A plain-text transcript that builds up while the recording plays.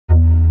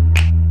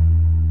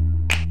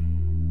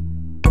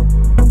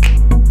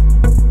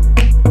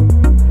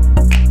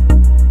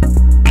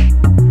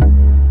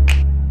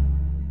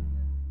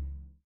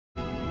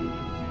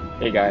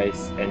Hey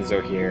guys, Enzo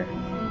here.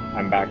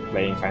 I'm back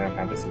playing Final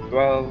Fantasy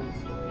 12,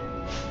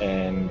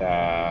 and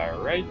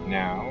right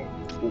now,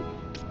 ooh,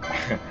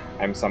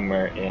 I'm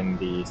somewhere in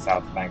the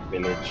South Bank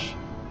village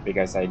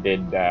because I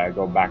did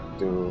go back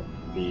to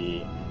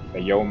the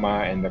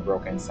Yoma and the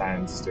Broken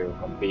Sands to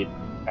complete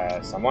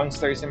some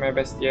monsters in my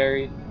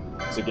bestiary.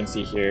 As you can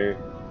see here,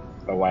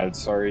 the Wild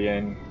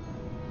Saurian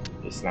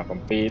is now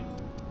complete.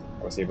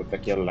 I was able to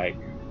kill like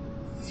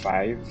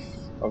 5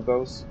 of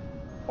those.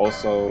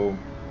 Also,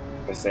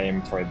 the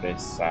same for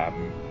this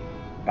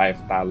Dive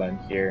Talon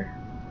here.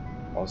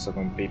 Also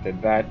completed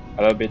that.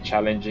 A little bit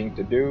challenging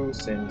to do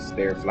since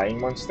they're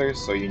flying monsters,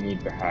 so you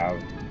need to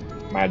have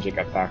magic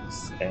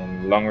attacks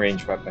and long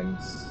range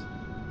weapons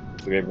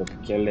to be able to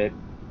kill it.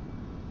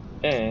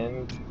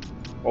 And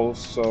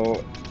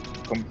also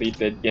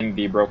completed in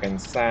the Broken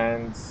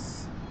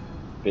Sands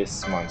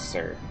this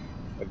monster,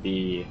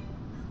 the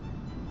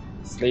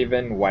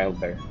Slaven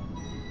Wilder.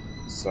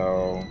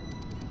 So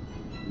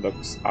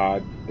looks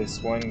odd,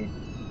 this one,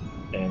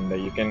 and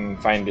you can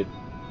find it.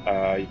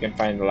 You can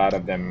find a lot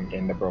of them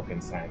in the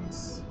Broken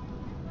Sands.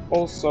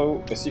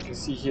 Also, as you can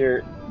see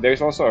here, there's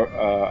also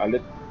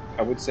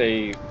I would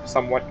say,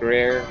 somewhat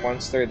rare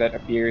monster that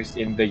appears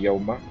in the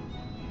Yoma,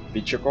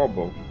 the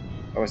Chocobo.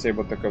 I was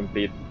able to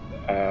complete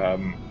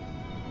um,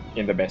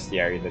 in the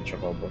bestiary the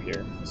Chocobo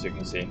here, as you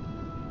can see.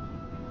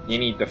 You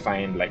need to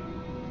find like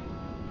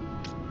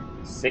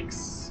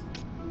 6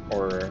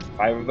 or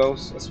 5 of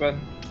those as well.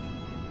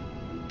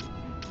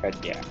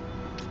 But yeah.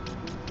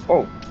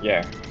 Oh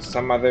yeah,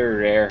 some other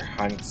rare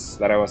hunts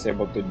that I was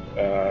able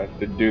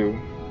to do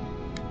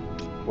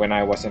when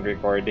I wasn't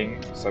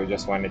recording. So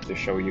just wanted to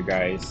show you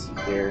guys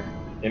here.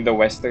 In the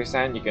Western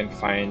Sand, you can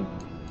find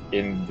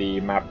in the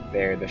map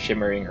there, the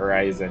Shimmering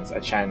Horizons, a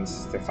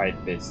chance to fight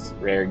this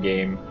rare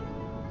game,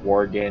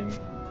 Worgen.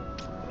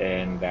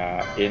 And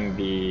in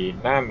the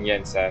Nam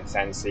Yensa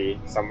Sansi,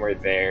 somewhere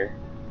there,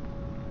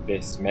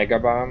 this Mega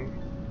Bomb.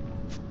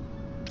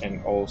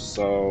 And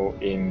also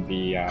in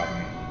the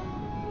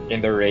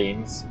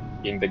Rains,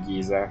 in the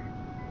Giza,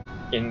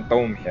 in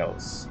Tome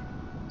Hills.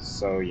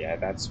 So yeah,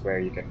 that's where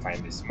you can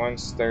find this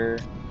monster.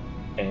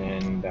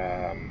 And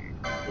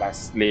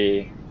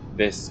lastly,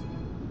 this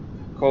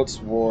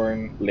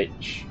Cultsworn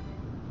Lich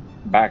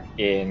back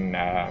in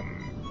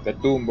the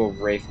Tomb of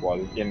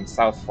Wraithwall in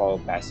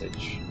Southfall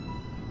Passage.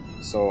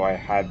 So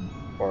I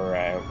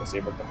was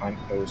able to hunt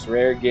those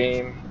rare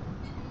game.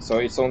 So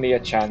it's only a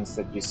chance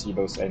that you see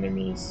those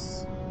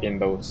enemies in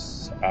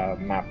those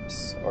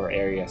maps or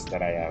areas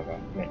that I have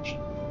mentioned.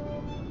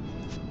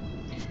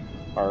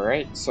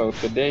 Alright, so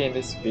today in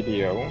this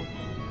video,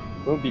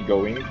 we'll be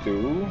going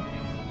to...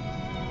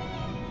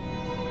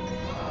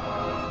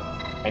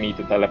 I need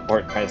to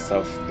teleport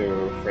myself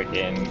to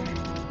freaking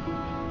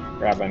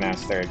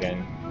Rabanastre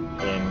again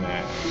in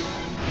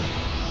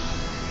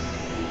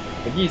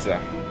the Giza,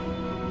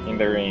 in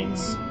the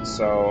Rains.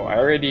 So I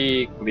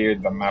already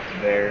cleared the map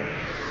there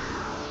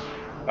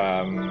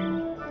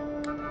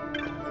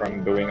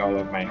from doing all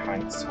of my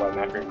hunts while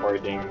not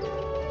recording.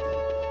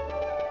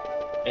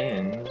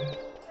 And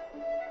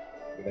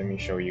let me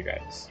show you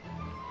guys.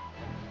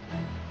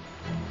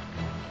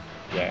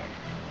 Yeah,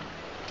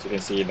 so you can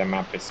see the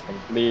map is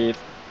complete,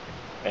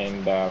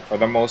 and for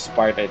the most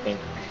part, I think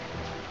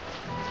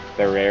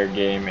the rare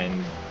game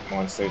and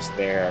monsters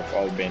there have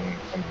all been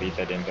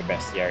completed in the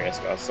bestiary as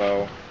well.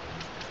 So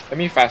let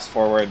me fast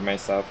forward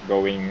myself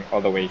going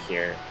all the way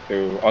here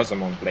to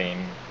Ozmone Plain,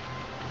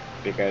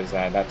 because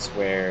that's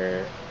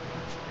where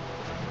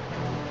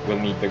we'll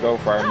need to go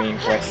for our main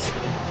quest.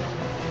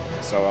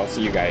 So I'll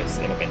see you guys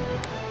in a bit.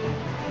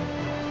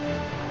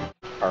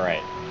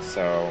 Alright,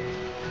 so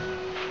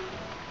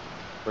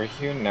we're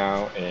here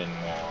now at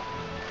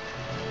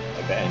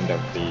the end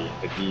of the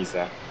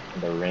Giza,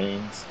 in the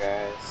Rains,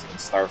 guys, in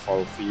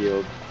Starfall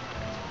Field,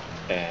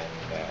 and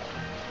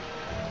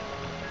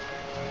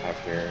have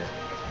here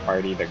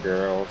party the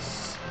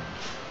girls.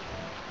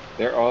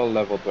 They're all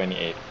level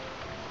 28,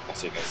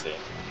 as you can see.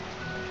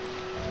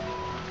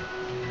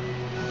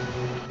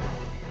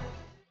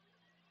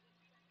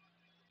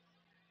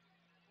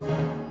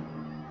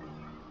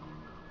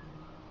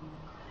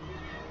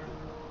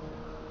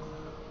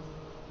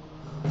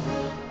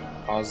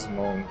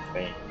 Ozmone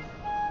Plain.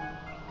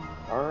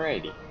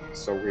 Alrighty,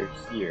 so we're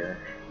here,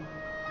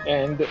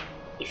 and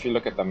if you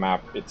look at the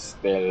map, it's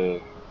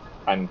still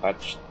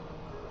untouched.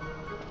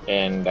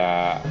 And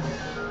yeah,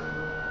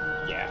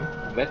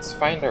 let's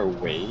find our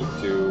way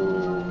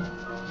to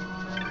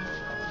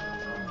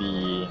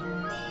the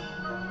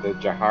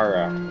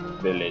Jahara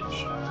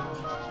village,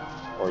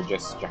 or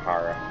just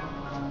Jahara.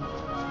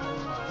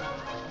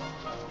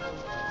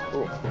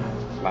 Oh,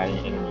 flying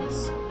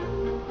enemies.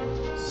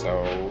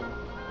 So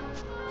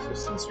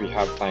since we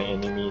have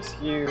flying enemies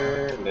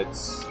here,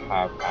 let's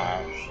have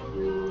Ash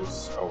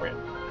use... oh wait.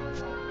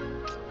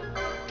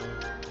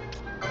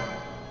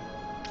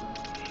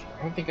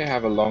 I don't think I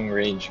have a long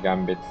range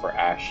gambit for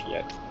Ash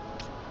yet.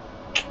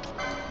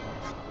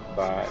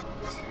 But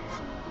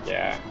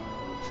yeah,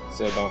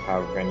 still don't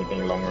have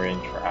anything long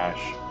range for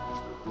Ash.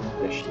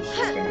 Guess she's just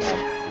gonna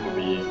have to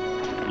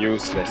be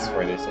useless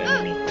for this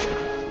enemy.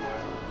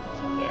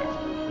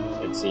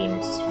 Yeah, it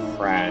seems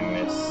Fran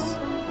is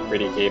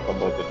pretty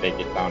capable to take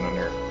it down on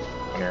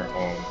her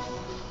own.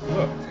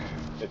 Look,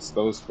 it's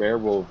those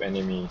werewolf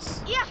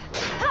enemies.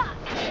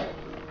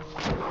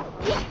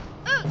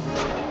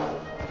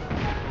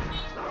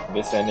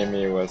 This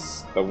enemy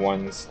was the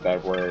ones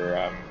that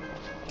were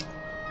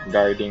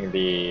guarding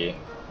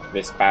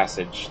this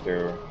passage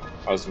to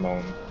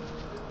Ozmone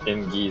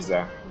in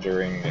Giza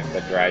during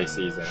the dry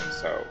season,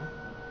 so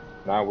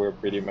now we're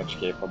pretty much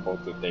capable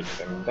to take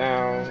them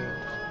down.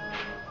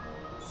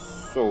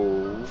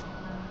 So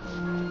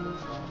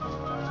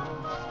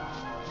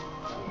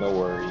no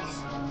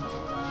worries.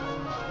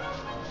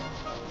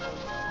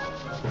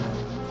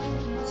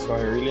 So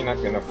I'm really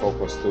not gonna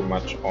focus too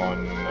much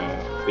on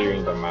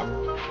clearing the map.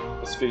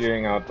 Just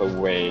figuring out the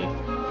way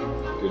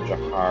to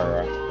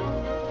Jahara.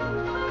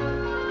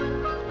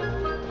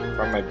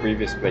 From my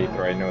previous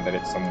playthrough, I know that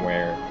it's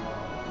somewhere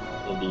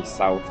in the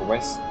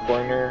southwest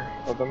corner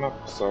of the map,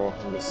 so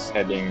I'm just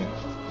heading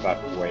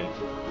that way.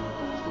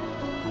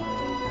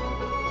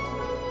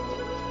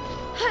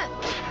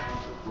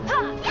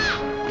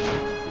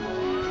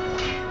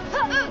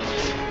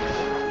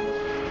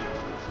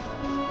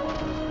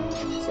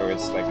 So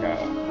it's like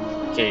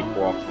a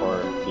cakewalk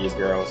for these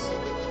girls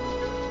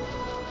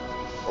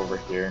over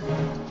here.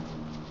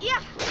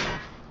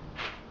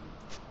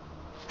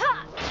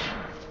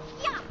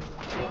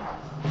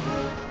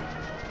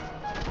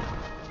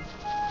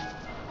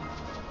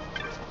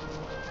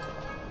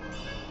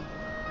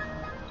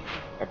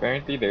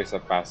 Apparently there's a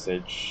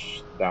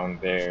passage down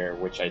there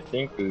which I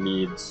think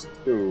leads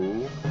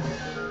to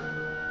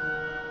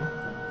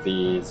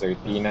the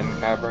Zertinan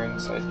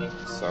Caverns, I think.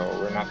 So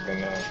we're not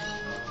gonna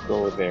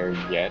go there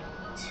yet.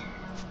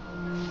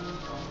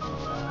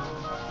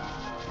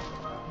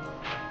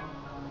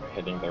 We're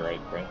heading the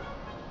right way.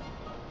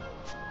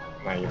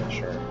 Not even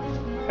sure.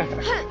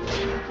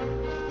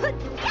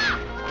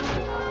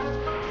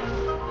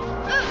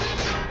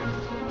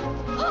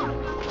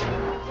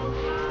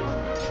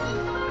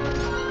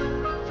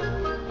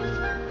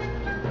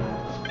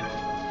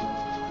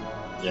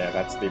 Yeah,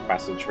 that's the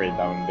passageway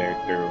down there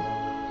to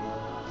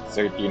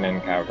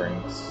Zertinan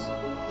Caverns,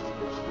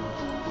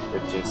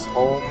 which is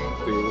home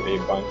to a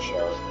bunch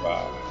of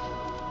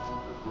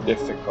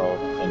difficult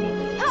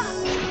enemies.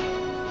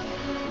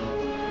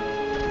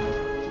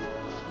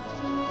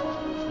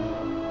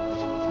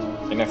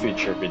 In a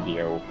future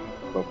video,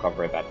 we'll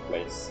cover that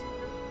place.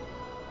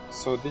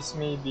 So this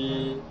may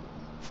be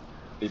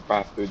the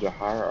path to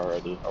Jahara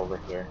already over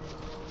here,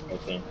 I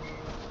think.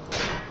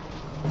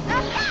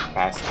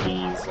 Past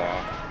these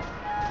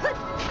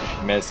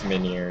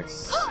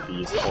Mesmeniers,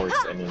 these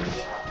horse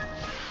enemies.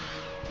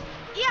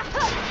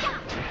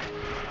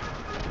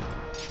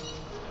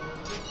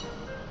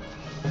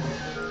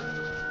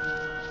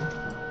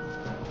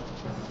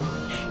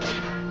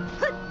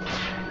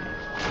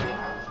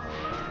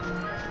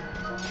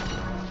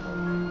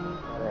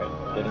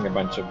 Alright, getting a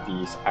bunch of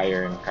these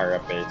iron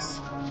carapace.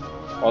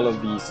 All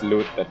of these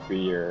loot that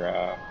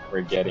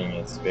we're getting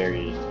is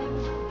very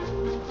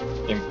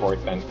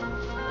important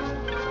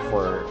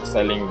for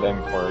selling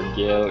them for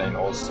Gil, and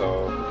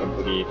also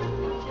complete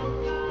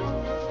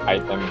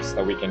items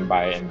that we can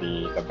buy in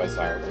the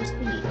bazaar. Where's the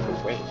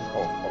way?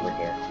 Oh, over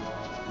here.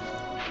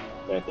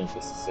 Yeah, I think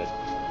this is it.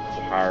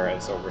 Jahara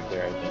is over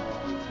here, I think.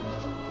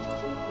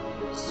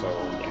 So,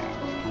 yeah.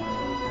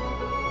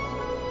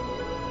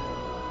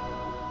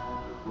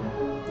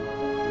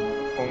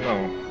 Oh no.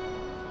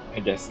 I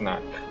guess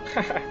not.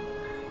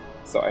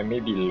 So I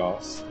may be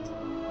lost.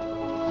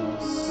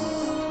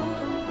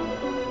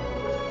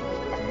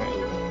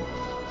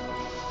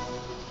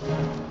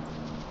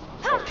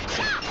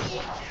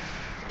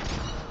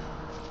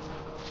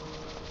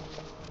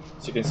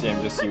 As you can see,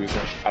 I'm just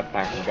using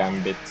attack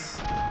gambits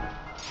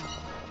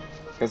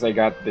because I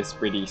got this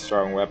pretty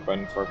strong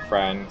weapon for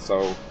Fran.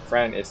 So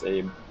Fran is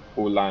a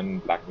Ulan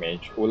Black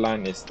Mage.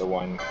 Ulan is the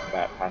one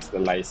that has the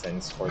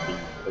license for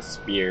the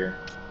spear.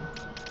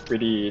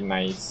 Pretty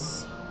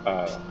nice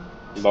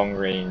long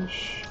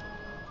range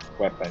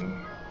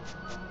weapon.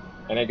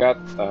 And I got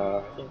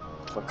I think,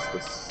 what's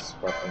this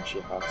weapon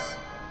she has?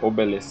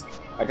 Obelisk.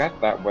 I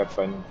got that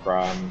weapon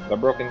from the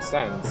Broken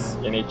Sands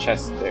in a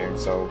chest there,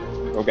 so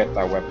go get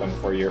that weapon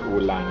for your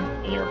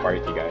Ulan in your party,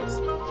 guys.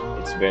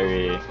 It's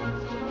very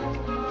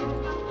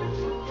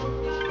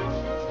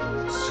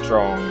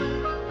strong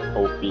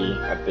OP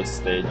at this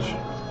stage.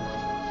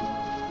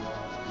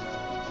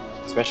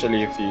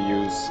 Especially if you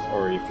use,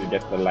 or if you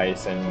get the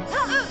license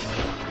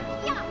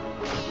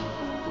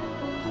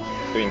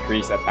to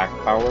increase attack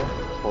power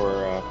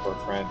for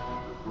Fran,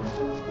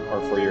 or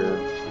for your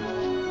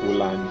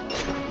Ulan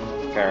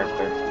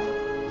character.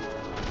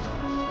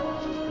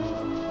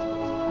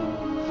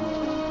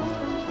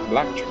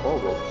 Black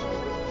Chocobos.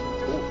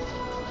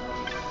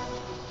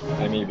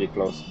 I may be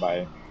close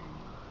by.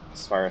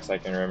 As far as I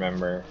can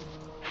remember,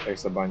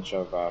 there's a bunch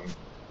of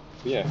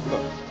yeah,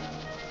 look.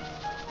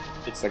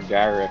 It's a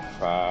Gareth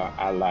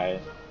ally.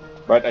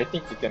 But I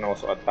think you can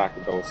also attack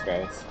those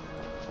guys.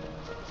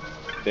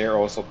 They're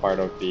also part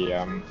of the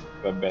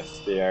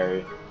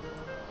bestiary,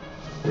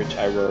 which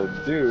I will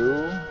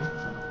do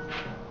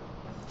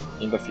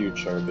in the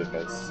future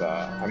because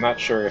I'm not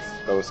sure if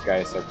those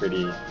guys are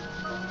pretty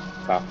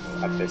tough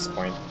at this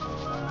point.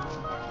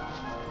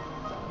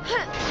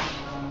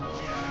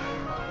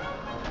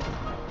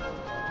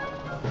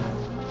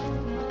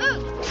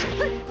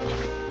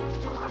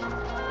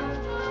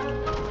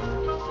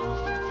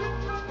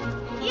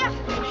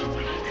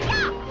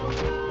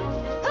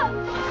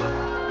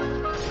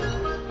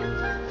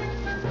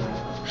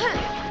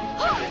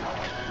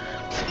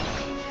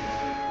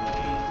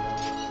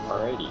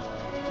 Alrighty.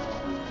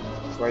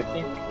 So I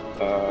think,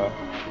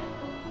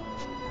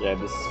 yeah,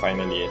 this is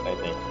finally it, I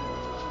think.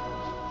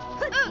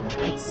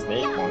 These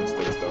snake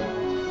monsters, though,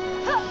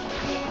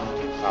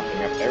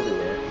 popping up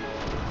everywhere.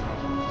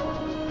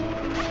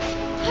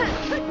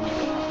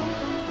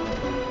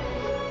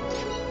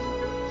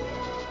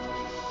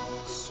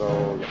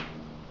 So, yeah,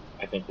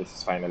 I think this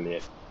is finally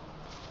it.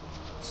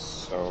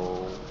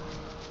 So...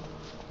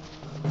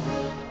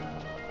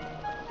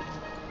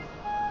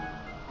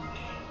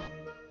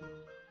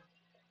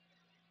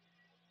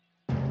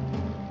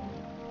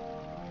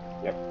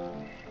 Yep.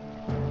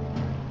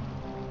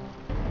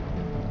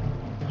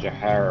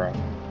 Jahara,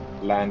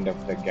 land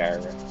of the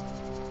Gareth.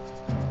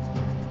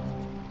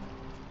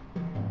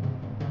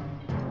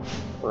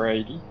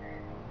 Alrighty.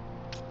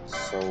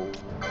 So,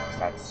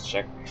 let's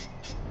check.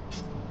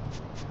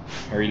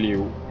 I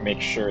really make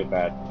sure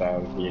that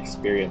the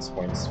experience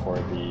points for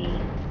the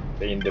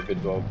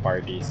individual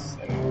parties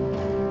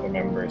and the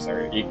members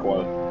are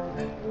equal.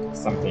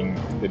 Something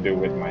to do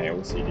with my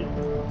OCD.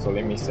 So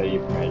let me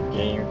save my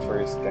game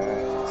first,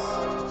 guys.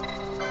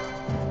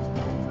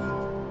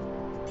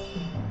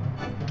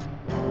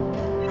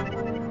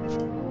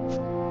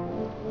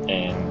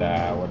 And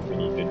what we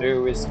need to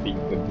do is speak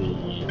to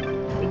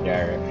the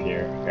Gareth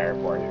here, Gareth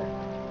warrior.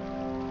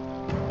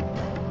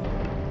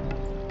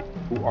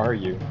 Who are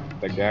you?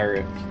 The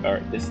Gareth,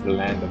 this is the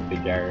land of the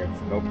Gareth,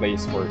 no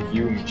place for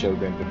human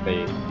children to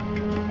play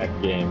at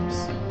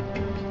games.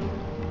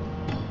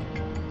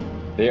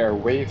 They are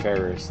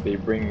wayfarers, they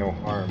bring no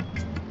harm.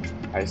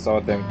 I saw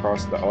them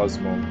cross the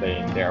Ozmone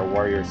plain, they are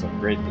warriors of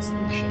great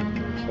distinction.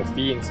 The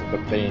fiends of the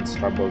plains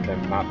trouble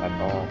them not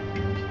at all.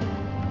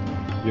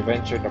 You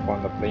ventured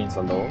upon the plains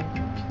alone,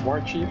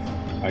 War Chief?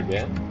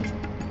 Again?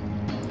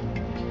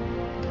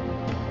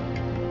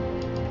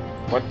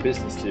 What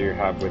business do you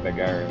have with the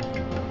Gareth?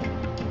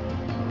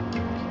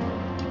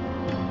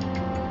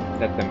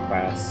 Let them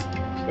pass.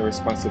 The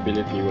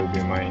responsibility will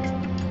be mine.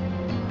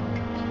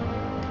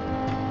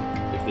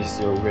 If this is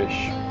your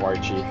wish, War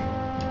Chief,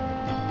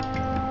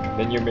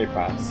 then you may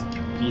pass.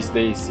 These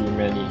days see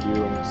many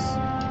humans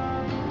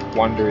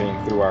wandering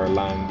through our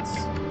lands.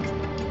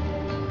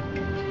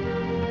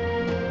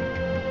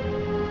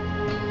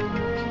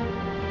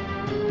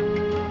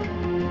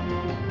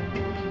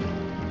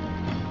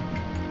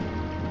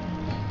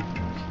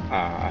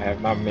 I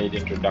have not made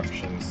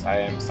introductions. I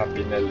am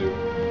Sapinelu,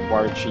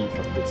 War Chief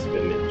of this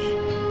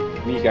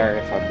village. We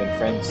Gareth have been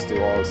friends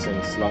to all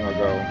since long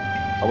ago.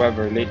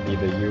 However, lately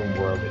the human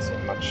world is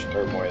in much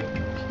turmoil.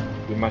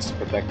 We must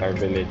protect our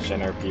village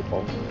and our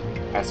people.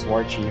 As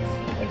War Chief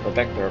and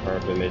protector of our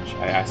village,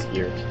 I ask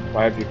you,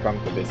 why have you come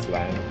to this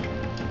land?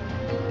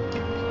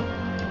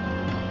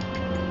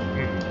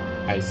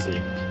 I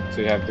see.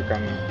 So you have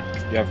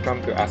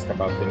come to ask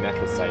about the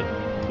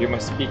Nethicite. You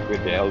must speak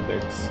with the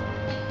elders.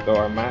 Though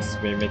our masks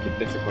may make it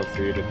difficult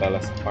for you to tell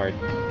us apart,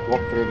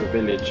 walk through the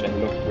village and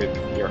look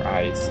with your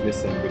eyes,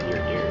 listen with your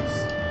ears.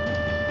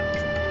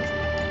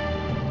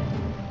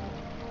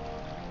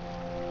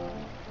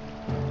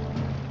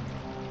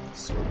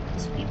 So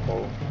these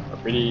people are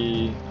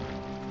pretty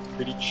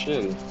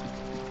chill.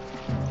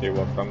 They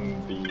welcome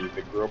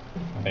the group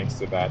thanks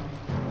to that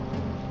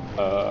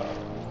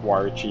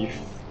War Chief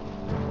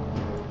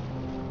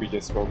we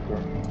just spoke to.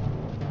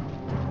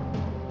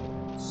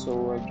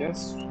 So I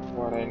guess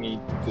what I need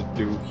to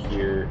do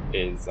here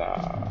is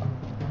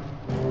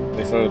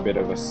there's a little bit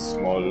of a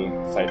small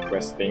side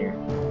quest thing.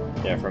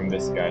 Yeah, from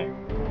this guy.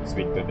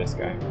 Speak to this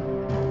guy.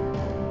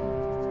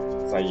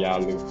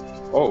 Sayalu.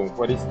 Oh,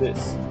 what is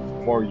this?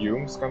 More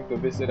Yums come to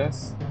visit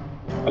us?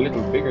 A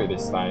little bigger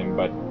this time,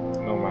 but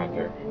no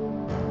matter.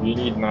 You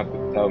need not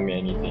to tell me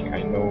anything.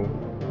 I know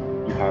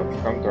you have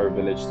come to our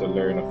village to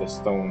learn of the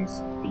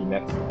stones,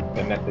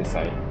 the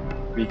Nethicite.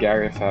 We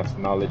Gareth have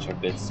knowledge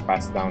of this,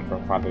 passed down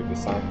from father to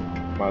son,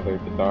 mother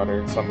to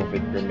daughter. Some of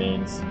it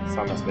remains,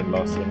 some has been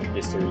lost in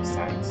history's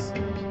sands.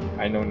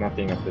 I know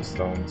nothing of the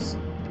stones.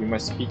 You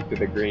must speak to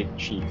the great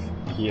chief.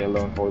 He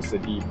alone holds the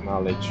deep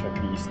knowledge of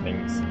these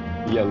things.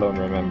 He alone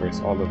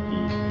remembers all of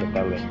the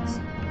tellings.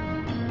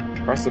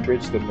 Cross the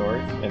bridge to the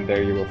north, and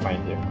there you will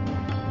find him.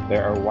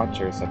 There are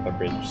watchers at the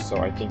bridge, so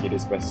I think it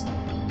is best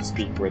to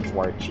speak with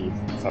War Chief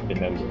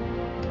Sapinelu.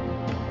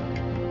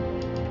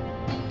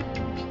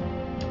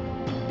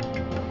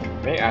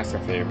 May I ask a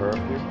favor of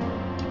you?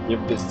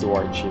 Give this to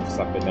our Chief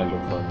Sapinelu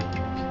for me.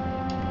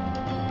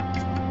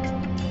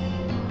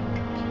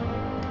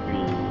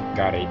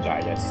 got a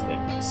Jaya stick.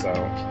 So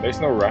there's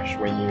no rush.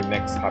 When you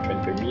next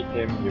happen to meet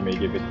him, you may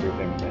give it to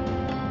him then.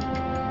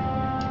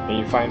 May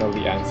you find all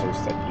the answers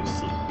that you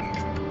seek.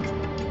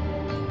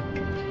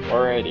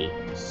 Alrighty,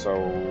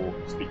 so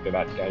speak to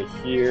that guy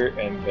here,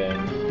 and then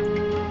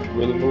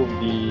we'll move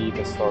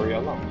the story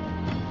along.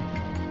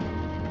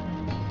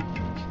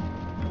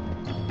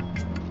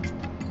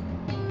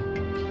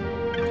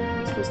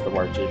 Is this the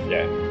war chief?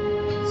 Yeah,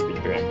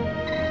 speak to him.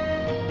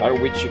 That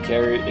which you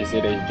carry, is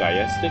it a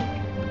Jaya stick?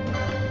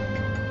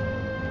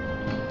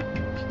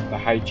 The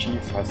High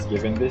Chief has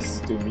given this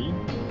to me.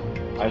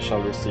 I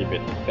shall receive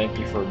it. Thank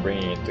you for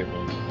bringing it to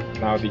me.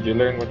 Now, did you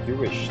learn what you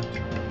wished?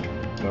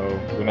 No,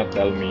 do not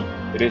tell me.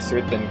 It is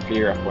written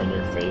clear upon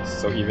your face,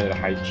 so even the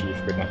High Chief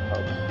could not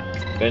help.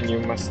 Then you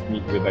must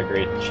meet with the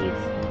Great Chief.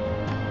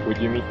 Would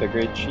you meet the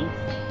Great Chief?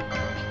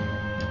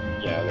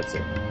 Yeah, that's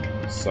it.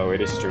 So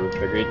it is true,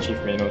 the Great Chief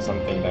may know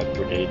something that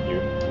would aid you,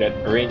 yet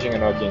arranging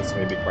an audience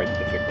may be quite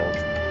difficult.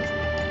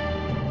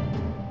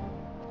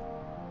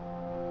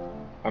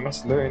 I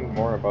must learn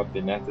more about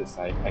the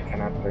Netherite. I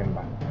cannot turn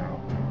back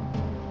now.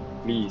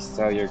 Please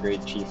tell your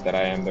Great Chief that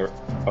I am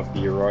of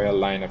the royal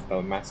line of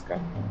Dalmasca,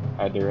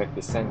 a direct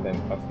descendant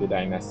of the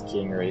dynasty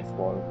King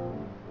Wraithwall.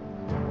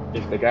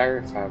 If the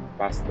Gareth have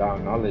passed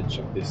down knowledge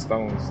of these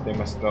stones, they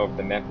must know of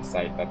the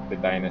Netherite that the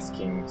dynasty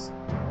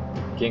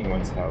king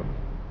once held.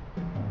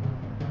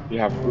 Do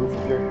you have proof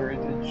of your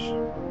heritage?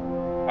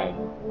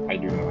 I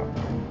do not.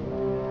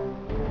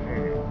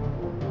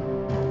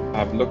 I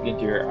have looked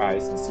into your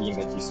eyes and seen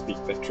that you speak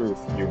the truth,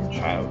 young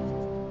child.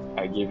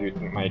 I give you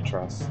my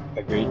trust.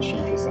 The Great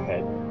Chief is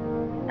ahead,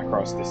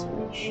 across this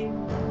village.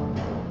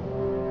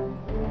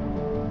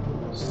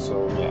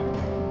 So yeah,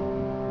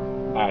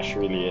 Ash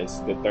really is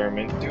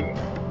determined to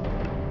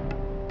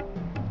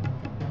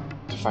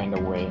find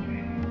a way.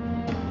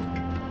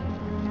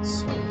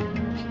 So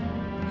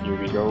here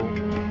we go.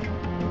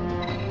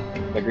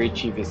 The Great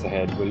Chief is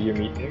ahead. Will you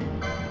meet him?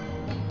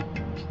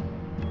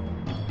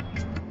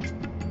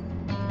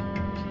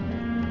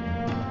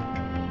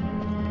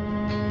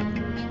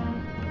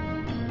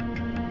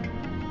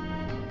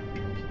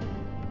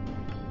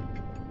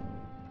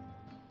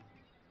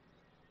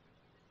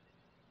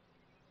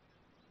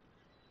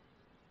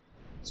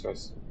 This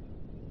was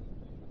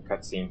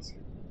cutscenes.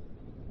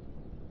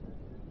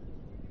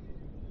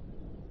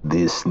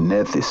 This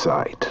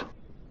Netherite,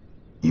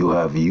 you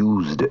have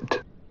used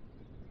it.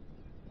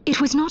 It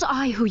was not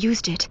I who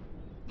used it.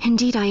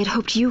 Indeed, I had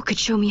hoped you could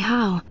show me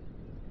how.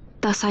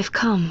 Thus I've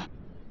come.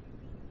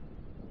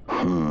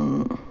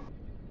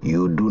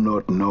 You do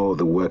not know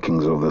the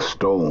workings of the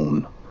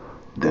stone,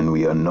 then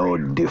we are no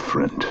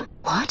different.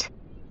 What?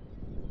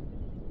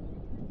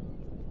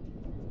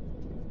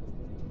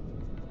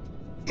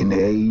 In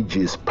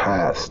ages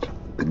past,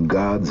 the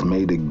gods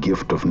made a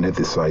gift of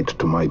Netherite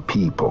to my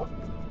people.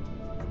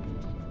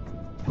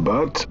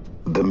 But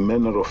the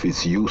manner of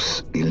its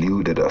use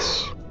eluded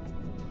us.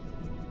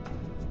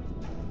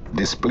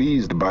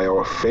 Displeased by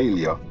our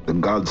failure, the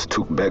gods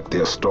took back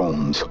their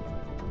stones.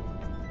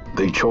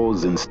 They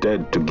chose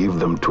instead to give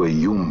them to a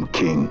Yum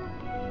king.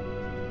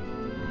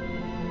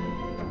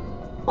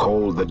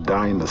 Called the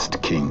Dynasty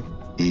King,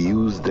 he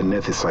used the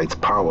Netherite's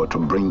power to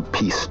bring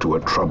peace to a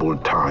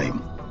troubled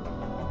time.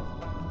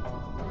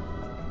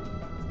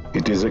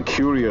 It is a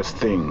curious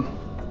thing.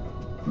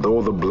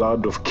 Though the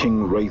blood of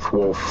King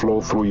Wraithwall flow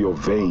through your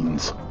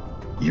veins,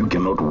 you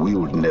cannot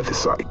wield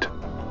Netherite.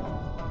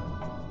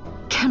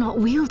 Cannot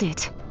wield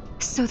it?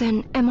 So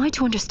then, am I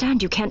to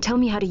understand you can't tell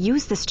me how to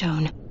use the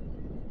stone?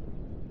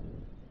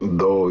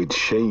 Though it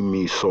shame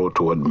me so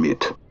to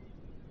admit,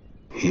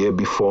 here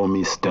before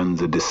me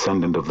stands a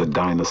descendant of the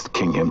Dynasty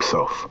King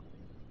himself,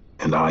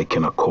 and I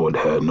can accord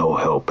her no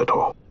help at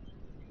all.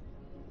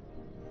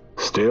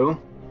 Still,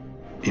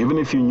 even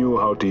if you knew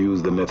how to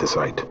use the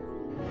Netherite,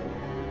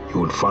 you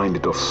would find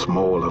it of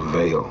small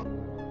avail.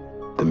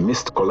 The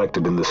mist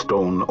collected in the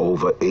stone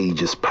over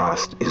ages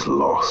past is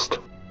lost,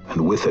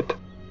 and with it,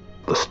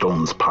 the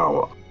stone's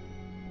power.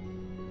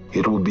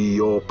 It will be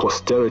your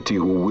posterity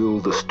who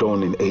wield the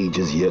stone in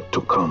ages yet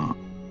to come.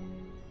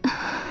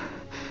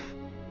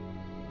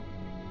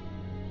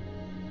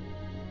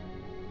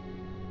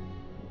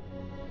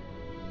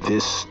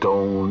 This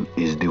stone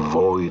is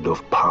devoid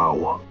of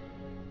power,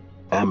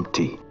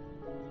 empty,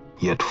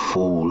 yet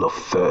full of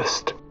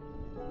thirst.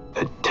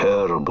 A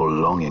terrible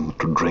longing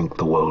to drink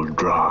the world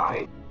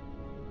dry.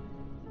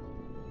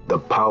 The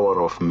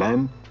power of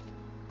men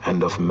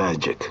and of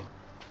magic,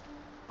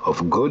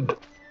 of good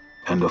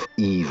and of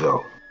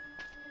evil.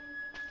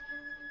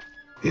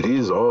 It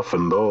is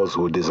often those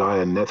who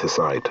desire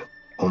Netherite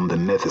whom the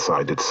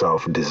Netherite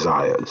itself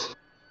desires.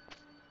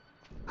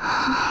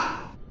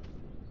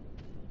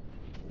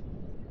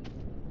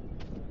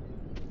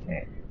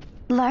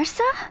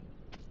 Larsa?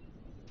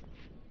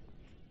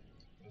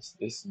 What's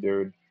this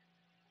dude?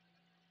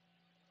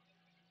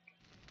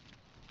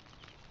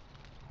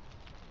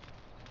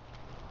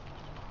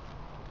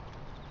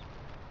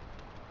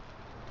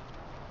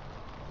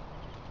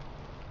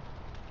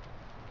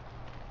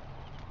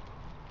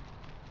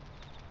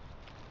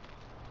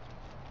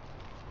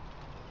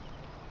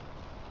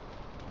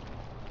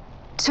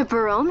 To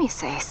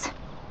Baromises.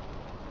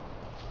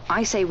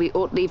 I say we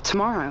ought leave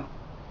tomorrow.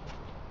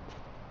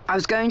 I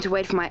was going to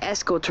wait for my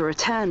escort to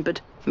return,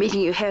 but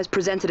meeting you here has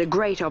presented a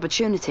great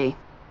opportunity.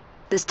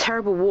 This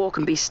terrible war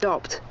can be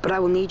stopped, but I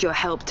will need your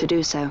help to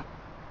do so.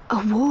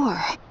 A war?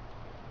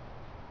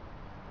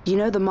 You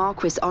know the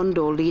Marquis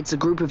Ondor leads a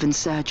group of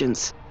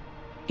insurgents.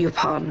 Your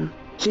pardon.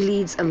 He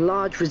leads a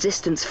large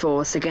resistance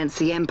force against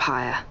the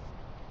Empire.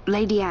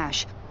 Lady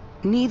Ash,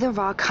 neither of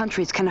our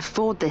countries can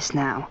afford this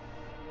now.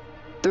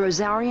 The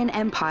Rosarian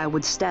Empire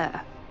would stir.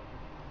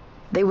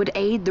 They would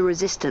aid the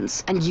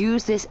resistance and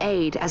use this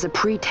aid as a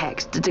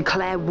pretext to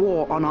declare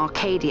war on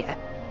Arcadia,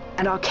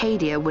 and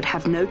Arcadia would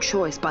have no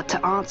choice but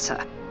to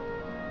answer.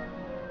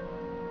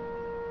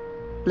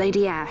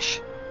 Lady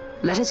Ash,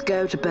 let us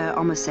go to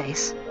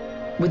Baromises.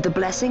 With the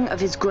blessing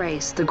of his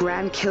grace, the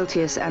Grand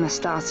Kiltius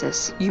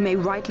Anastasis, you may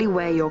rightly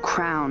wear your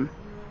crown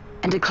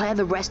and declare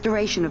the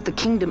restoration of the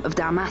Kingdom of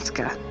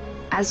Dalmasca.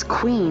 As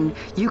Queen,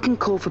 you can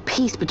call for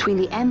peace between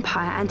the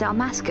Empire and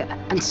Dalmasca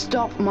and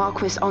stop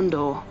Marquis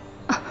Ondor.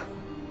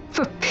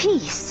 For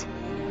peace?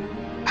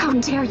 How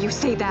dare you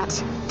say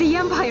that? The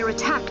Empire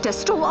attacked us,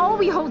 stole all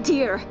we hold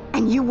dear,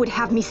 and you would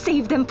have me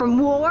save them from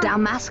war?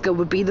 Dalmasca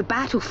would be the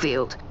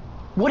battlefield.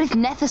 What if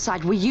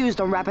Nethicite were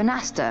used on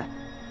Rabanasta?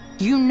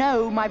 You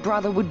know my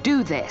brother would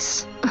do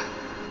this.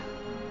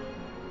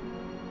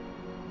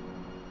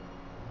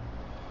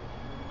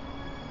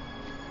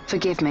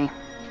 Forgive me.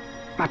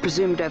 I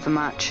presumed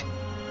overmuch.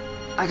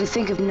 I could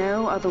think of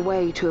no other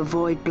way to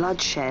avoid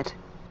bloodshed.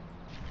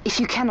 If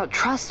you cannot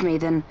trust me,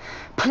 then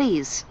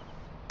please,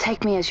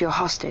 take me as your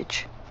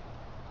hostage.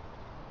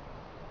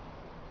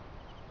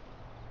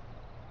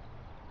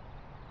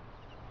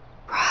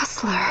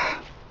 Rustler.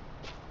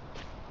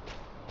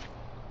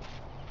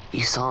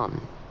 You saw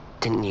him,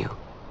 didn't you?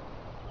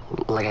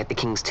 Like at the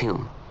King's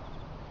tomb.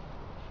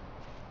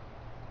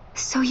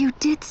 So you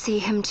did see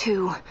him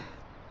too.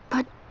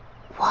 But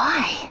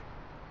why?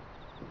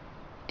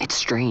 It's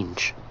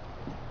strange.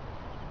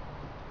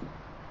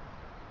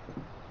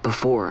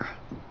 Before,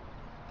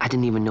 I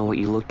didn't even know what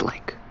you looked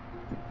like.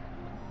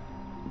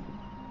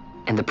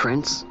 And the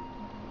prince?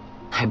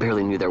 I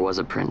barely knew there was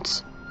a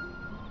prince.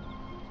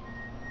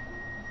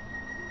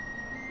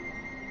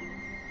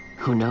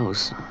 Who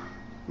knows?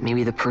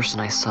 Maybe the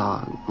person I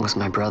saw was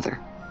my brother.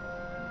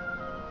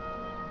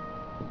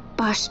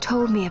 Bosch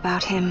told me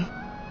about him.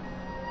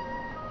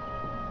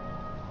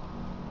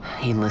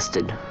 He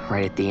enlisted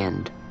right at the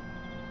end.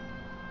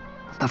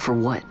 But for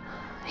what?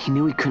 He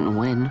knew he couldn't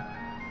win.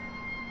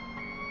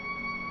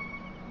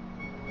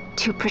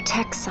 To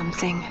protect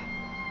something.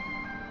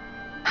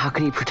 How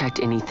can he protect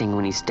anything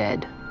when he's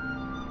dead?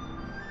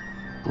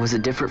 Was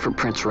it different for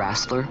Prince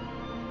Rastler?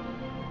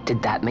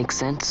 Did that make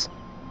sense?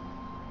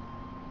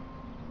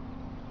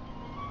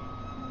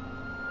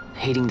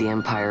 Hating the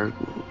Empire,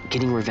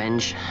 getting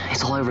revenge,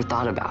 it's all I ever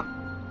thought about.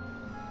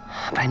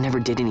 But I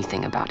never did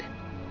anything about it.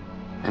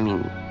 I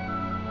mean,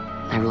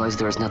 I realized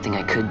there was nothing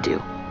I could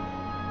do.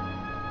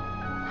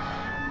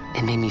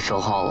 It made me feel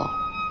hollow,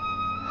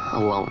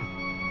 alone.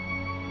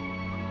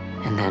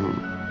 And then,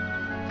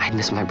 I'd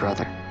miss my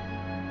brother.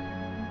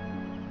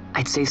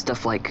 I'd say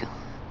stuff like,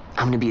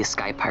 I'm gonna be a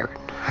sky pirate,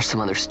 or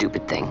some other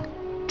stupid thing.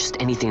 Just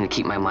anything to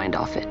keep my mind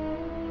off it.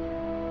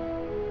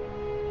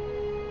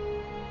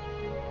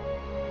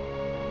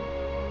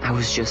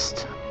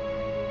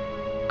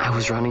 I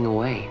was running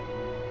away.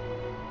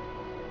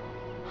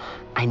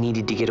 I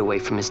needed to get away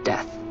from his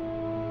death.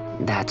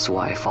 That's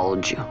why I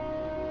followed you.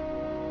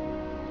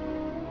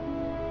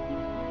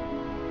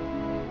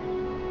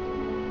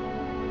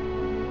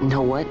 You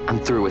know what? I'm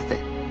through with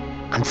it.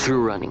 I'm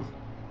through running.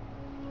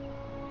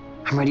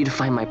 I'm ready to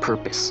find my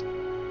purpose.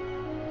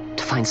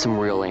 To find some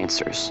real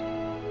answers.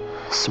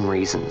 Some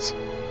reasons.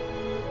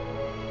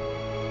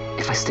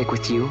 If I stick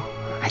with you,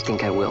 I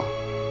think I will.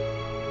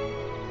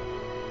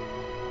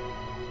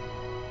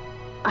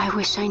 I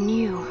wish I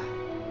knew.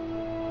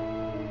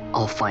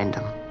 I'll find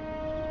them.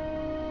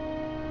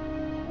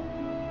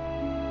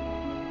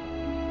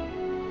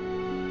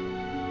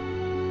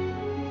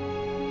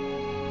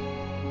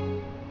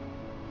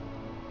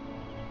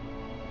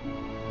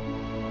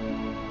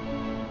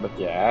 But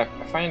yeah,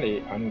 I find a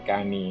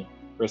uncanny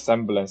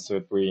resemblance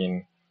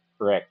between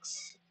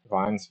Rex,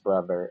 Vaughn's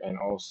brother, and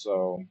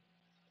also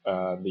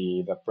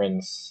the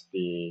prince,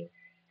 the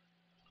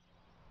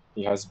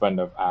husband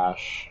of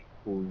Ash,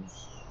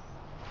 who's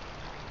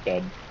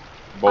dead.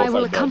 Both I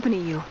will are dead. accompany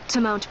you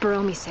to Mount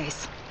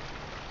Baromises.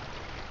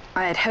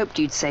 I had hoped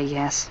you'd say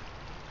yes.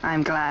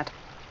 I'm glad.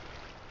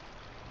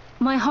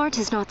 My heart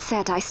is not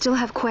set. I still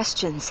have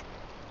questions.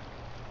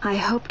 I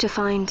hope to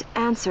find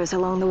answers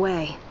along the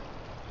way.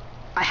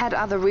 I had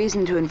other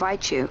reason to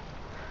invite you.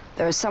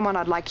 There is someone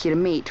I'd like you to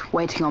meet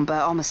waiting on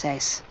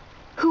Baromises.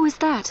 Who is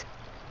that?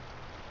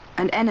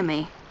 An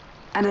enemy,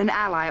 and an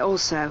ally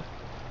also.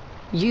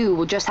 You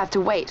will just have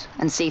to wait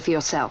and see for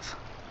yourself.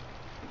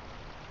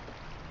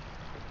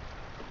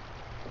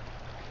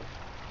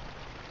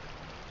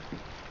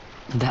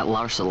 That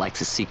Larsa likes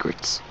his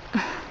secrets.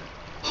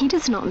 He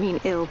does not mean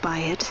ill by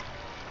it.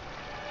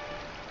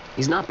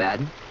 He's not bad.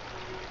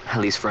 At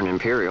least for an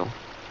Imperial.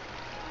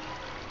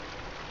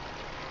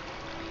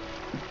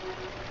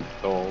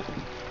 So,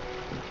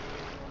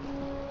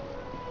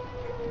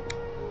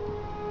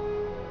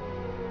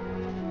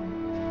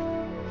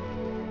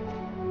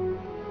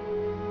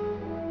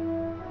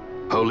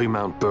 Holy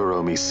Mount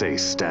Bur-Omi-Se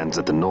stands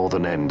at the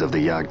northern end of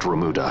the Jagd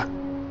Ramuda.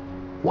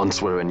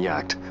 Once we're in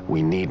Jagd,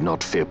 we need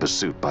not fear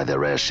pursuit by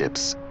their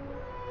airships.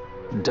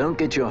 Don't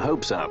get your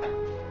hopes up.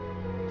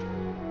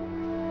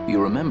 You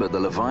remember the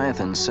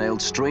Leviathan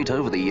sailed straight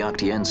over the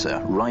Jagd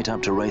Yensa, right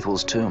up to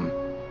Wraithel's tomb.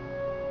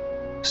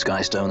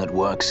 Skystone that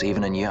works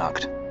even in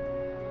Jagd.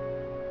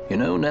 You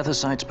know,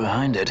 Nethersight's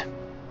behind it.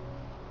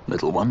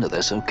 Little wonder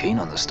they're so keen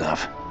on the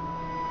stuff.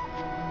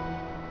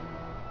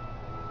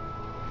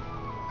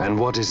 And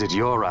what is it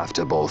you're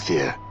after,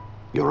 Balthier?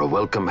 You're a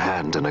welcome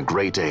hand and a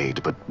great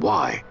aid, but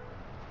why?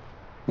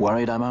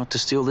 Worried I'm out to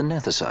steal the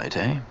Nethersight,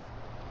 eh?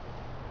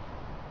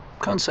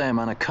 Can't say I'm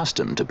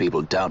unaccustomed to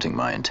people doubting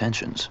my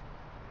intentions.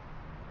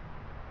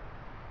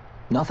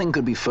 Nothing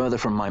could be further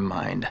from my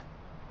mind.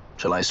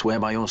 Shall I swear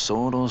by your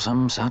sword or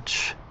some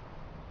such?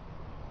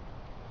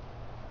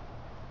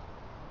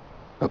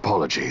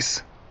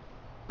 Apologies,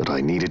 but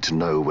I needed to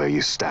know where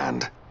you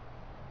stand.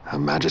 Her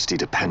Majesty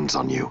depends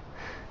on you,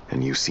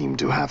 and you seem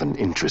to have an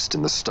interest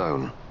in the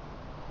stone.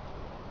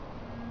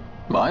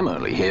 I'm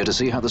only here to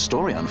see how the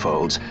story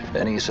unfolds.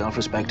 Any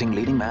self-respecting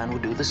leading man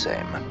would do the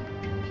same.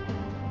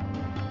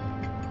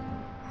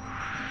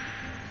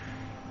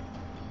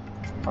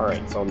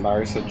 alright, so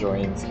Larsa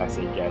joins as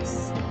a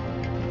guest.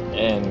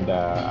 And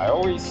I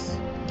always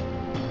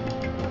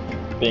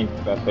think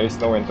that there's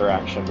no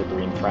interaction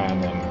between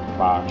Fran and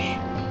Bosch.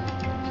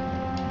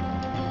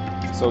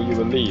 So you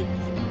will leave.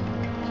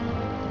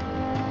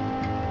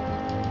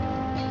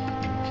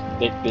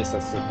 Take this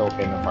as a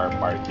token of our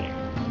parting.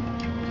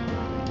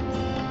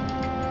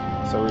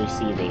 So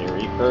receive a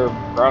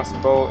recurve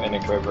crossbow and a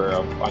quiver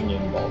of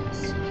onion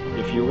bolts.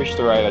 If you wish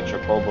to ride a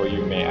chocobo,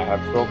 you may. I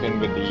have spoken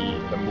with the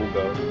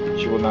Mughal.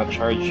 She will not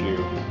charge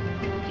you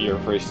your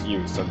first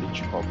use of the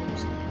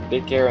chocobos.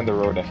 Take care on the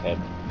road ahead.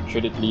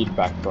 Should it lead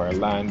back to our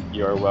land,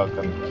 you are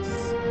welcome,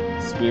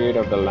 yes. Spirit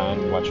of the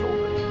land, watch over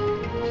you.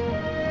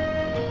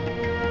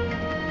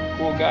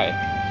 Cool guy.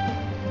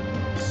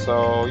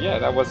 So yeah,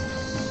 that was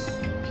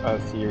a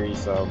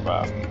series of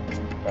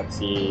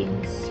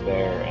cutscenes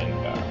there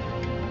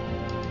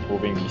and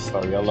moving the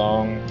story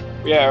along.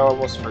 Yeah, I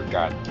almost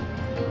forgot.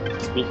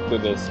 Speak to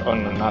this. Oh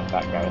no, not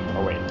that guy.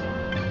 Oh wait.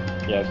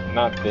 Yeah,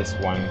 not this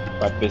one,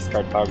 but this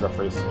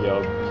Cartographer's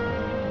Guild.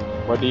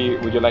 Would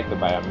you like to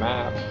buy a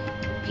map?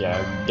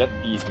 Yeah, get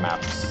these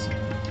maps.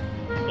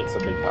 It's a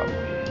big help.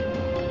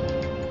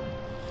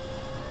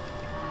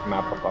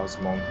 Map of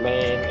Ozmone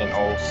Plain, and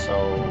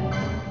also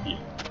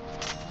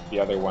the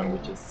other one,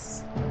 which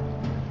is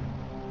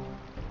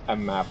a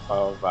map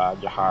of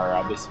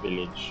Jahara, this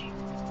village.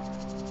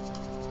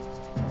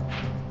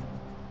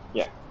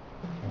 Yeah.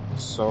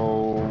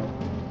 So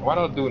what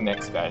I'll do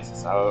next, guys,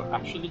 is I'll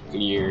actually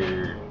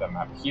clear the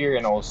map here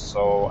and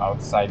also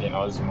outside in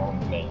Ozmone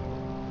Plain,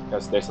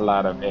 because there's a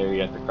lot of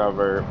area to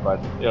cover, but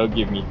it'll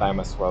give me time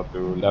as well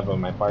to level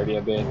my party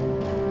a bit,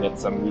 get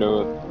some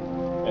loot,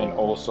 and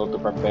also to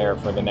prepare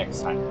for the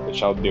next hunt,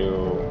 which I'll do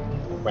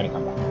when I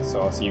come back. So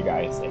I'll see you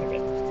guys in a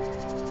bit.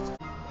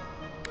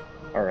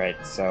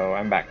 Alright, so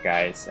I'm back,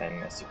 guys,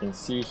 and as you can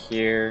see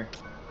here,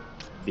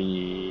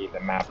 the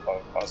map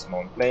of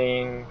Ozmone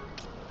Plain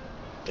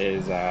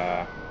is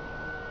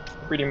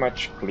pretty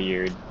much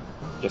cleared.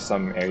 Just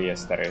some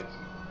areas that are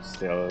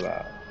still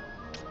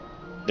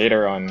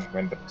later on,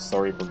 when the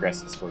story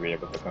progresses, we'll be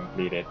able to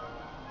complete it.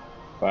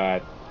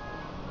 But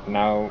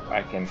now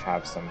I can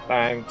have some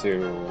time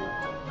to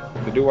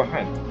do a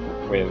hunt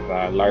with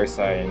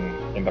Larsa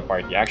in the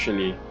party.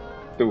 Actually,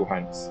 2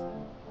 hunts,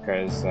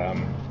 because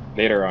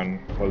later on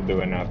we'll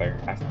do another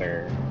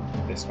after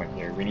this one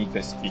here. We need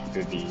to speak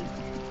to the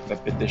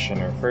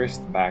petitioner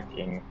first back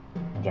in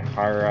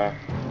Jahara.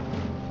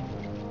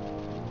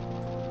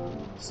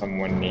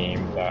 Someone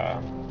named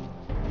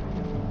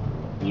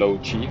Low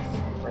Chief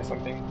or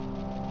something.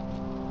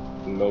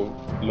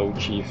 Low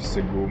Chief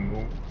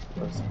Segumu,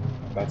 or something.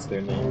 That's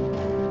their name.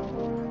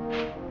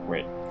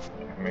 Wait,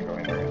 am I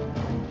going there?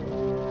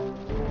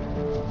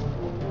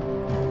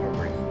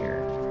 Over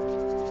here.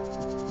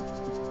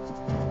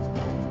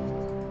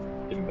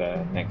 In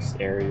the next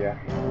area.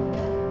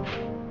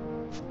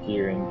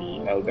 Here in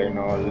the Elder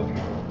Knoll.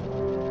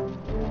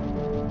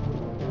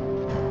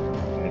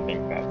 I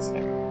think that's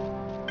him.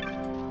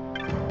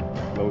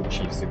 Low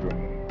Chief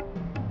Segumu.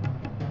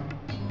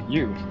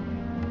 You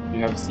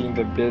have seen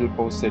the bill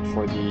posted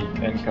for the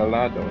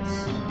Enkelados.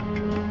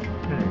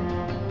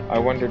 I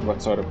wondered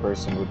what sort of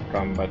person would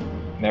come, but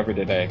never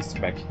did I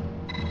expect.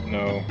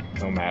 No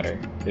matter.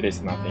 It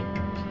is nothing.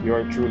 You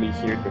are truly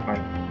here to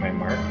hunt my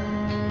mark?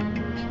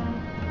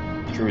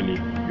 Truly.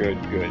 Good.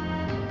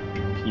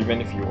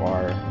 Even if you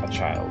are a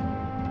child.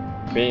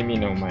 Pay me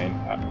no mind.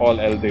 All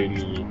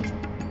elderly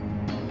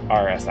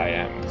are as I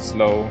am,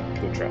 slow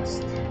to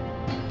trust.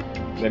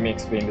 Let me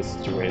explain the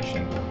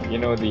situation. You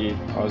know the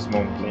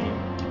Ozmone Plain?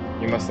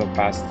 You must have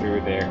passed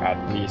through there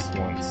at least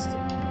once.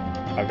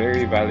 A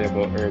very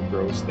valuable herb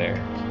grows there.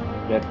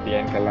 Yet the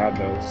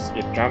Enkelados,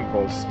 it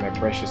tramples my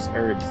precious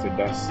herbs to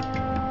dust.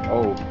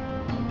 Oh,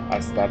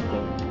 as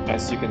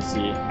you can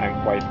see,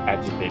 I'm quite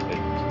agitated.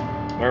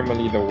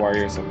 Normally the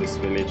warriors of this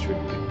village would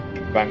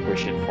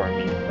vanquish it for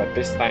me, but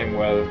this time,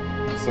 well,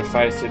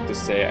 suffice it to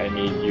say I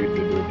need you to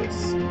do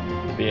this.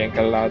 The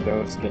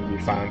Enkelados can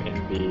be found in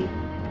the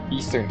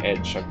eastern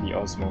edge of the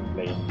Ozmone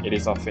plain. It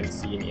is often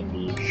seen in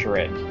the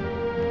shred,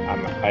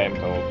 I am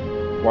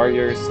told.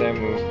 Warrior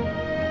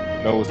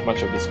Semu knows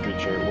much of this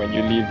creature. When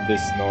you leave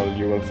this knoll,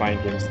 you will find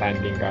him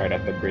standing guard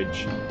at the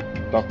bridge.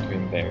 Talk to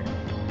him there.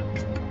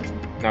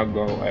 Now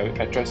go.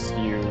 I trust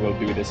you will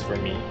do this for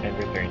me and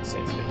return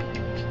safely.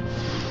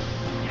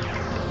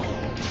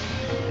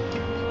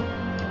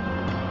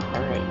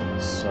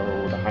 Alright, so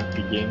the hunt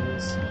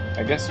begins.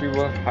 I guess we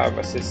will have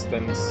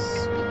assistance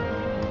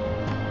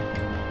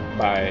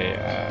by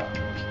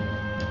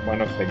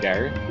one of the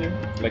Garrett here,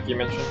 like you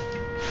mentioned.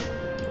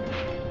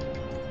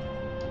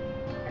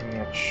 I'm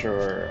not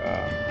sure.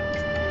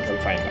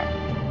 We'll find out.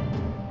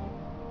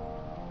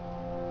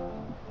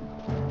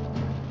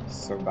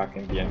 So back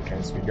in the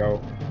entrance we go.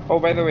 Oh,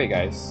 by the way,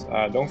 guys,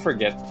 don't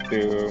forget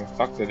to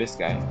talk to this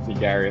guy, the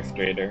Gareth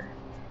trader,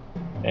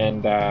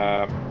 and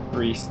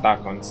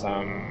restock on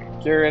some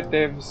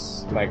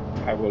curatives, like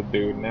I will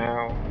do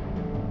now.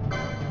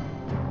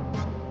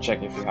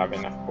 Check if you have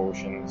enough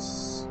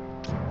potions.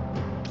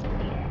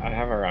 Yeah, I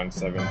have around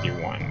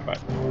 71,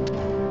 but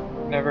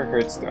never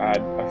hurts to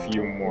add a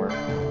few more,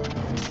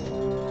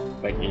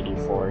 like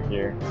 84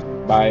 here.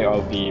 Buy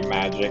all the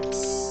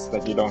magics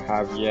that you don't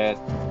have yet.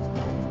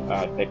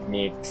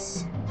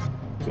 Techniques,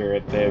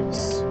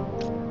 curatives,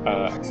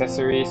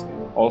 accessories.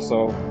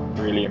 Also,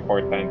 really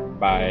important,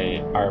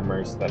 buy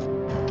armors that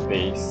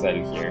they sell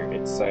here.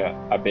 It's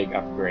a big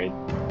upgrade,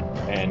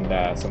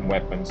 and some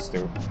weapons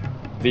too.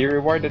 The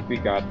reward that we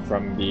got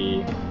from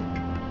the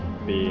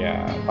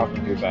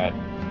talking to that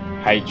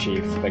high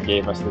chief that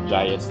gave us the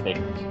giant stick,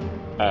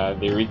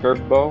 the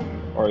recurve bow,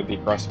 or the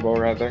crossbow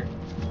rather,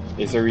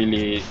 is a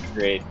really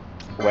great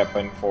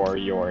weapon for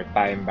your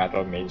time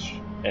battle mage,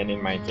 and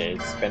in my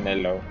case,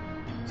 Penelo.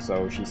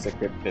 So she's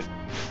equipped it.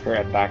 Her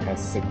attack has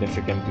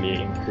significantly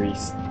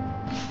increased.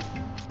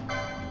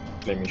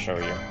 Let me show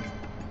you.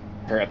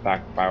 Her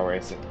attack power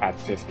is at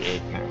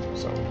 58 now,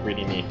 so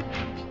pretty neat.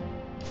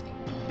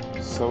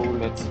 So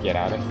let's get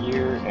out of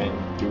here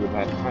and do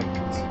that hunt.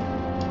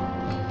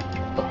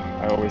 Oh,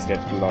 I always get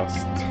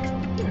lost.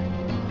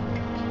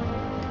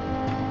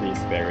 Please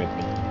bear with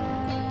me.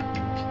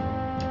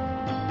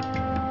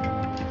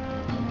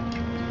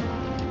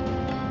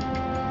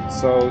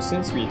 So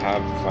since we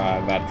have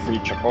that free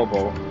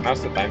Chocobo,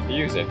 now's the time to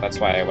use it. That's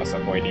why I was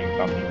avoiding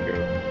talking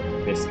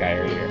to this guy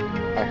earlier.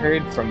 I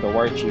heard from the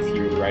war chief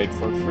you ride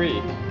for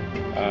free.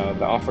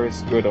 The offer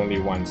is good only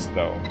once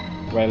though.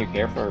 Well,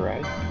 careful,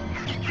 right?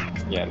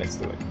 Yeah, let's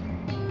do it.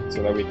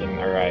 So that we can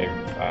arrive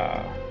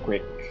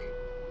quick.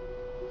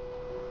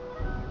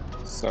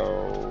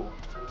 So,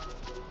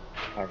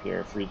 have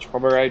here a free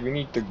Chocobo ride. We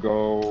need to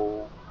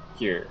go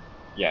here.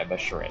 Yeah, the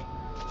shred.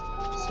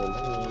 So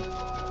let me...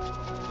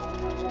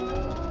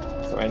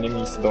 So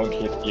enemies don't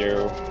hit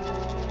you,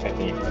 I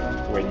think,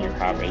 when you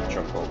have a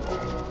Chocobo,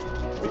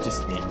 which is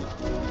neat.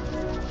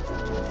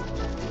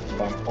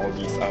 Dump all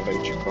these other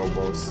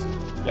Chocobos.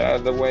 Get out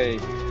of the way!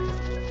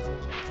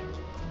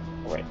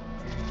 Wait.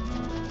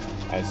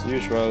 As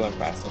usual, I'm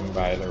passing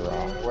by the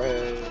wrong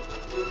way.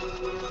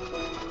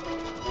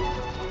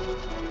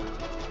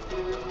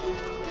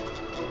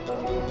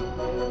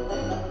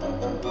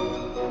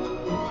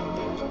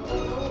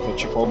 The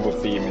Chocobo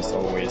theme is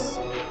always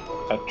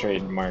a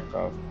trademark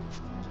of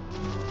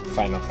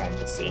Final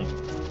Fantasy.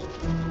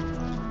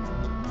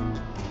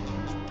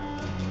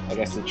 I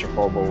guess the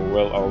Chocobo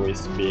will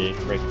always be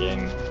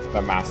freaking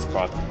the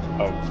mascot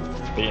of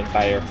the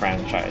entire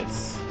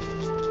franchise.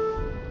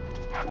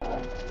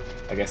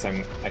 I guess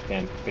I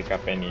can't pick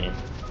up any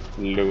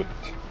loot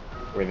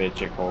with a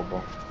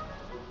Chocobo.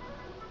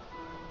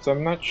 So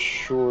I'm not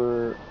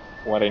sure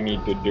what I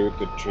need to do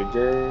to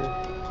trigger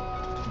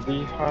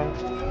the hunt.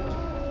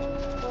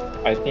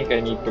 I think I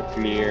need to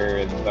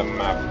clear the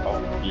map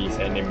of these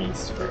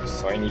enemies first,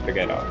 so I need to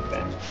get off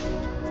then.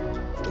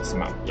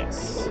 Dismount,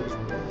 yes.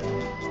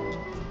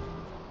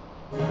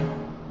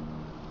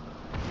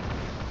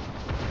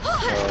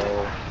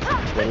 So,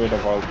 get rid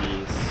of all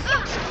these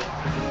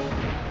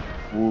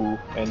woo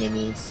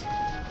enemies.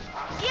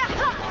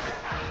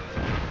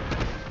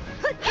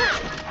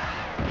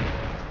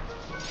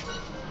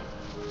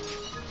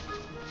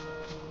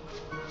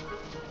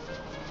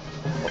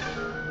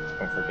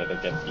 Don't forget to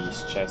get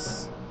these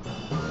chests.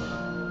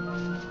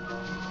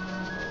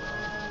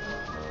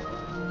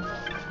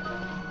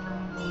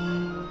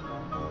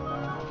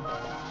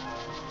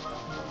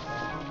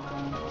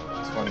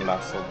 There's one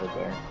last over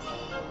there.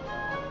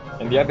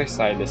 And the other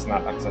side is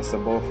not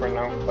accessible for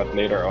now, but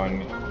later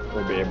on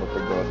we'll be able to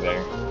go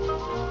there.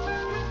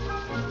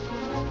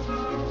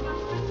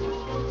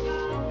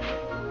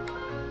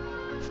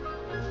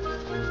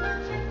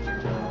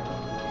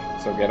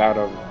 So get out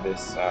of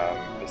this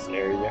this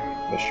area,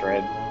 the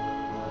shred,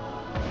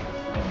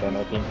 and then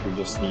I think we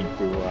just need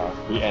to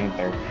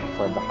re-enter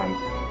for the hunt.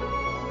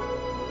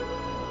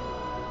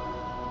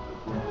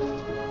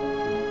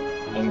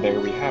 And there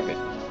we have it.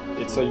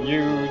 It's a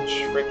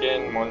huge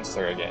freaking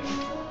monster again.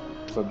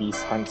 So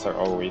these hunts are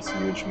always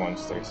huge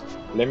monsters.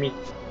 Let me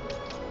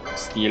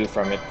steal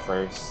from it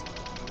first.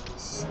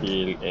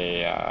 Steal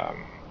a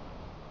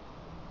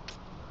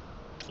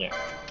yeah.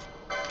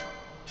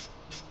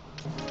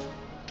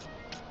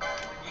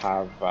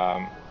 Have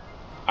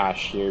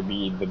Ash here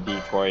be the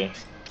decoy,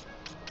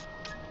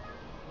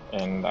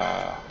 and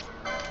have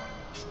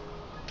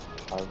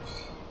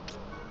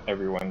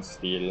everyone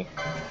steal.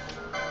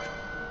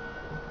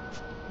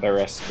 The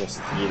rest just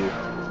steal.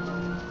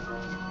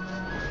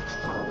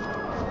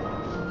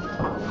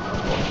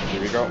 Oh,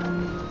 here we go.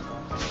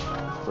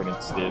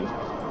 Couldn't steal.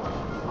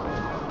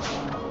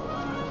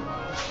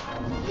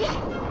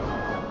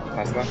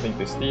 Has nothing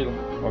to steal.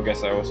 I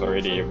guess I was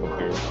already able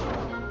to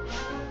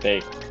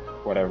take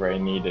whatever I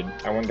needed.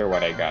 I wonder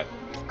what I got.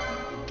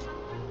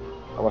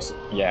 I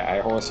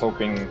was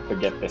hoping to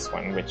get this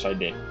one, which I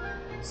did.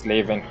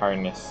 Slave and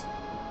Harness.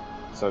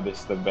 So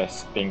this is the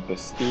best thing to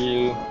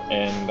steal,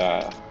 and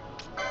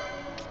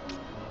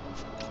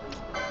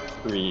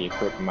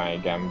re-equip my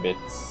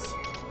gambits.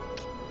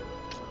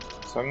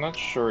 So I'm not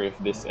sure if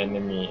this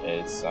enemy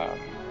is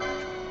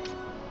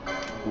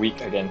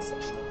weak against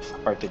a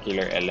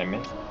particular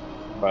element,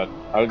 but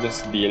I'll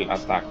just deal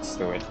attacks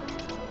to it.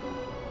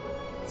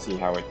 See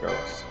how it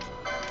goes.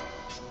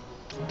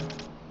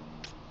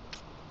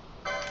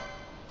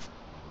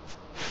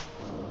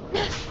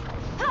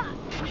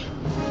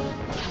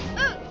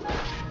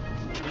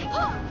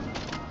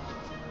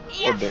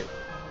 Oh, there.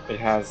 It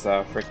has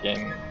a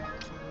freaking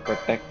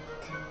protect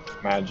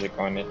magic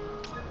on it.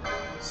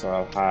 So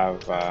I'll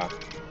have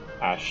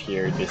Ash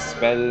here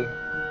dispel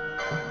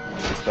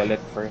it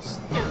first.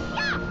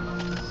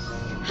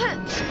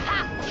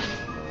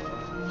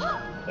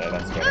 Yeah,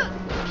 that's better.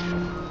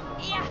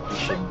 He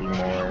should be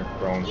more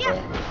prone to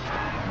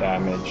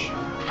damage.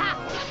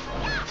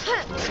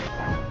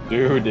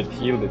 Dude, it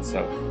healed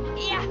itself.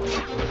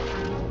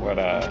 What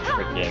a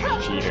freaking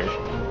cheater.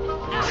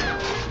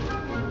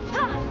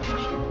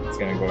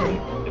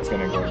 It's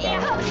gonna go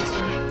down pretty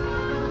soon.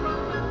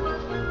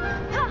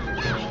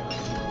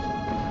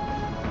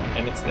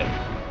 And it's dead.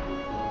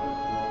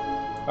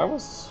 That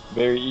was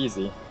very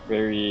easy.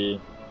 Very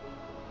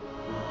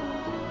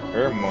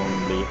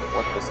Ozmone.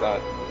 What was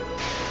that?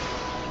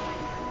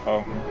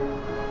 Oh.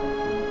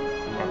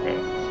 Okay.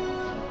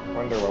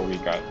 Wonder what we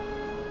got.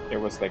 It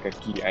was like a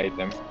key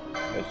item.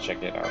 Let's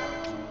check it out.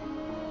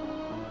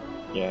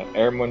 Yeah,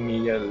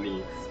 Ermonia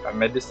leaf. A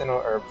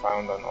medicinal herb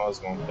found on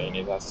Ozmone.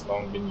 It has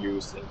long been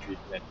used in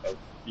treatment of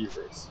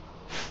fevers.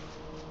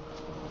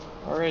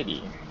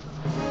 Alrighty.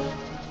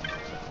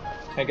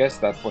 I guess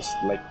that was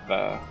like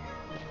the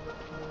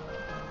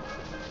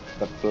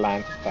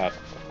plant that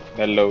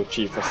the low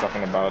chief was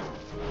talking about,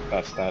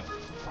 that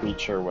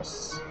creature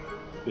was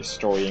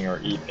destroying or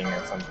eating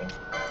or something.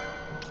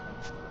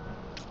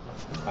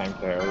 Time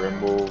to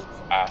remove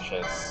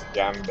Ash's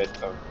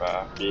gambit of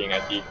being a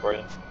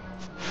decoy.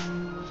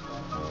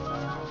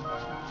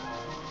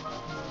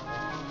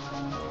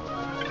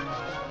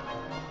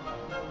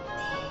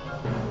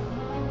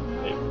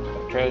 Take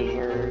the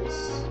treasures.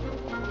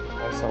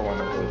 I saw one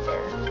over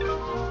there.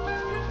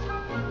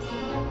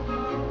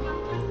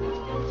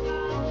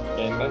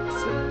 And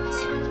that's it.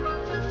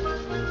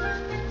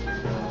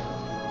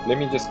 Let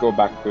me just go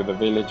back to the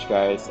village,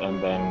 guys,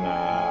 and then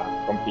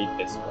complete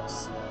this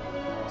quest.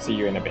 See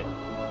you in a bit.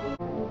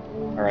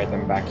 Alright,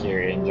 I'm back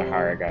here in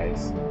Jahara,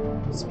 guys,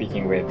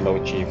 speaking with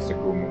Low Chief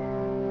Sukumu.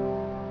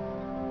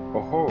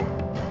 Oh ho,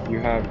 you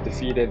have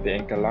defeated the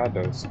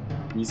Enkelados.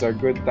 These are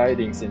good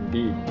tidings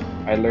indeed.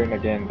 I learn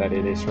again that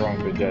it is wrong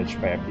to judge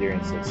by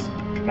appearances.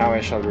 Now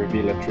I shall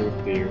reveal a truth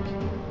to you.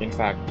 In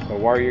fact, the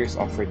warriors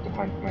offered to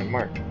hunt my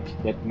mark,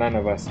 yet none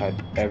of us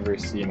had ever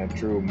seen a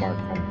true mark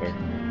hunter.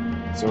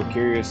 So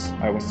curious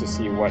I was to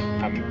see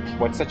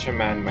what such a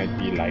man might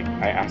be like.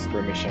 I asked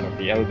permission of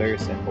the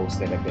elders and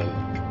posted a bill.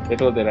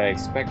 Little did I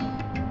expect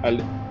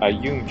a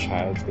young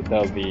child to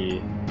tell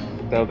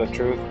the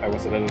truth. I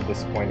was a little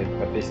disappointed,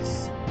 but this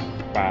is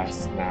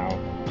past now,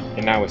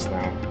 and now is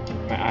now.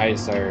 My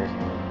eyes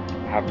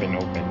have been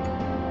opened.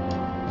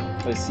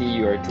 I see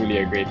you are truly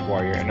a great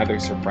warrior. Another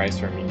surprise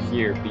for me.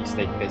 Here, please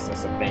take this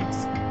as a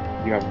thanks.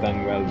 You have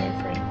done well, my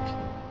friend.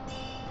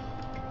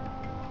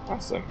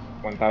 Awesome.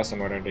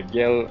 1,100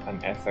 gil,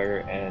 an ether,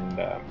 and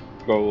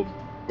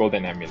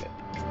golden amulet.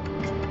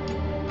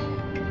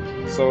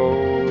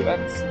 So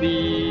that's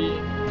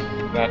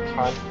that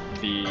hunt.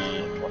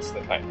 What's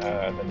the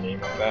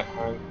name of that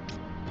hunt?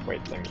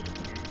 Wait, let me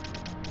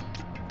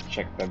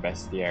check the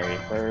bestiary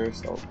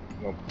first. Oh,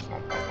 nope,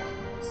 not that one.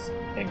 It's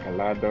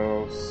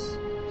Enkelados,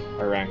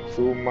 a rank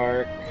 2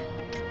 mark,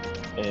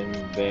 and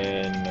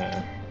then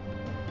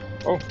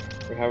oh,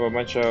 we have a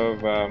bunch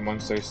of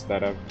monsters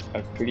that I've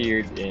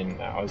cleared in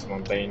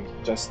Ozmone.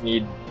 Just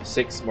need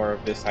 6 more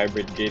of this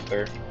hybrid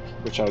gator,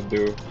 which I'll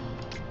do.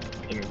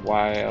 in a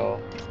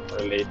while or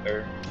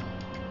later.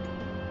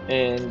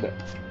 And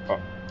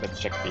oh, let's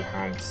check the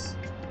hunts.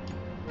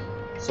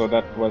 So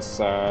that was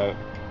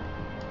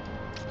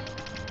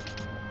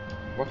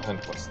what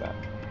hunt was that?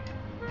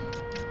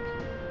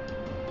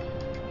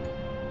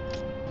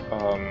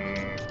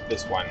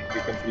 This one.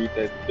 We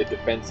completed the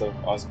defense of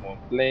Ozmone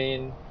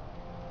Plain.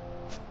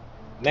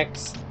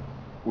 Next,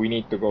 we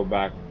need to go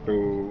back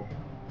to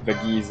the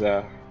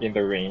Giza in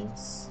the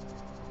Rains.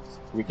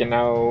 We can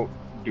now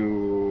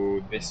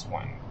do this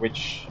one,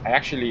 which I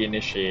actually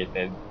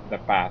initiated the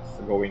path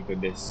going to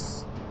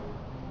this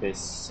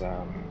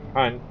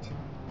hunt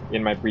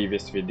in my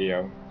previous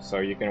video, so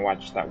you can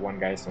watch that one,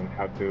 guys, on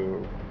how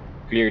to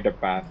clear the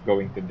path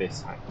going to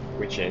this hunt,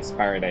 which is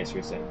Paradise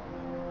Risen.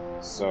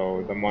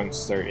 So the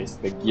monster is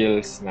the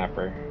Gil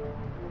Snapper.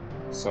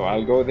 So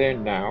I'll go there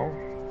now,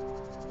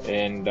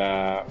 and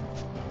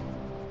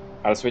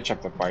I'll switch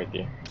up the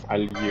party.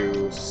 I'll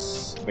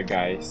use the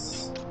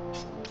guys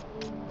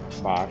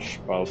Bosch,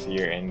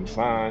 Baltier, and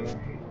Van,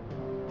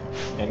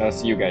 and I'll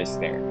see you guys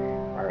there.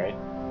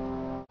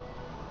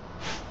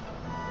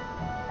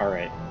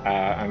 Alright,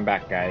 I'm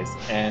back, guys,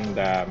 and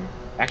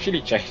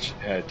actually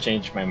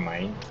changed my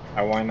mind.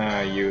 I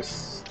wanna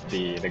use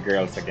the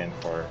girls again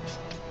for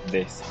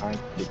this hunt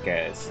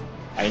because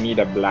I need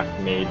a black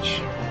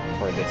mage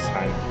for this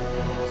hunt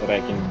so that I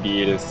can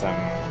deal some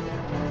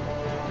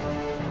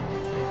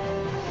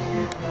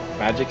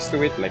magics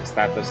to it, like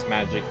status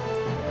magic.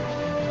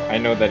 I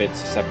know that it's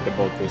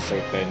susceptible to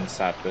certain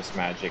status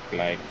magic,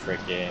 like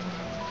freaking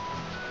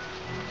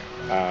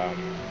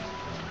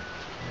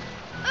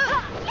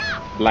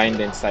blind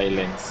and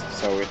silence,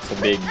 so it's a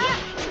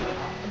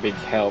big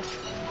help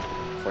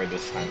for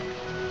this hunt.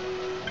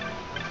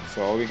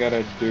 So all we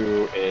gotta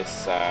do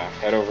is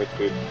head over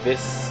to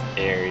this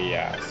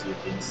area. As you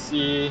can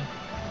see,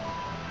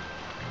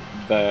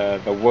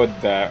 the wood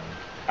that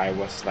I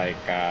was like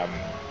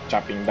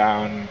chopping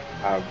down,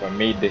 I've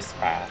made this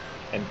path,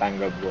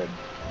 entangled wood.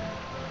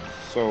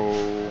 So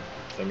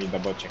let me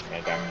double check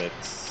my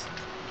gambits.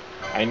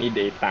 I need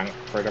a tank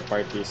for the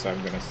party, so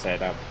I'm gonna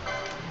set up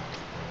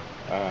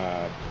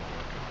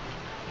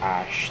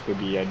Ash to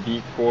be a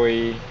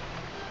decoy,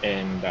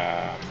 and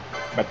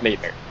but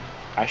later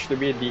Ash to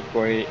be a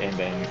decoy, and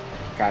then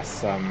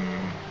cast some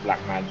black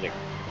magic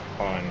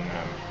on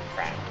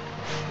Fran.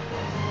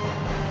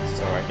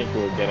 So I think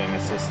we'll get an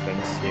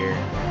assistance here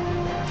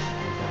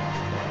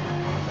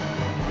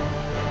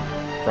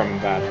from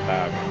that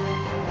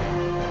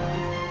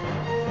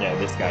yeah,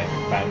 this guy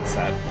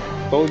Bansat.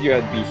 Told you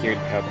I'd be here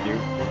to help you,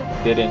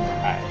 didn't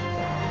I?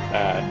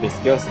 This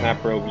Gil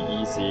Snapper will be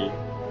easy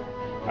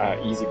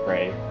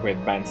prey with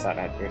Bansat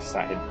at your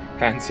side.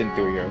 Clan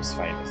Centurio's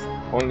finest.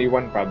 Only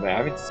one problem, I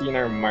haven't seen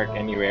our mark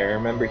anywhere. I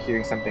remember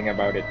hearing something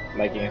about it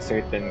liking a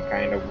certain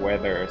kind of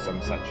weather or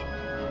some such.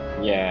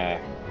 Yeah,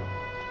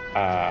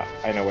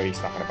 I know what he's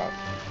talking about.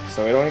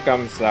 So it only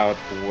comes out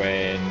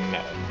when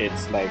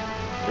it's like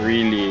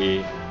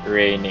really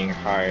raining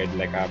hard,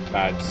 like a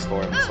bad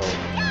storm. So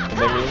in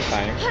the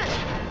meantime,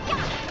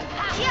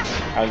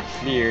 I'll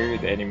clear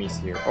the enemies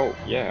here. Oh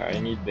yeah, I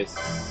need this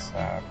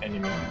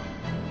enemy.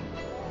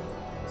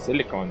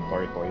 Silicon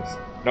tortoise.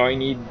 No, I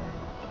need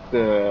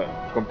to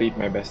complete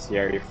my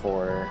bestiary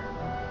for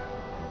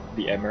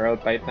the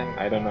Emerald Titan.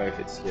 I don't know if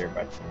it's here,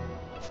 but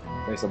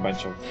there's a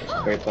bunch of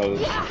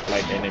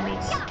turtle-like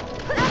enemies.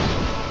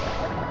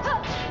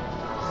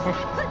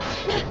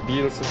 It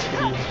deals a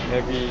pretty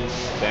heavy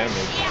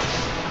damage.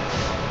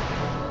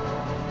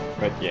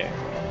 But yeah,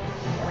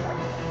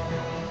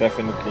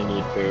 definitely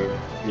need to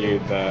clear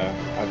the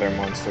other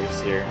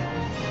monsters here.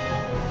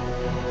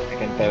 I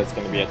can tell it's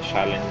going to be a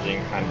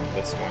challenging hunt,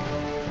 this one.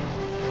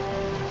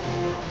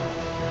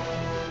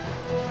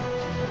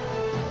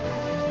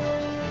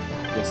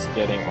 Just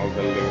getting all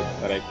the loot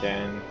that I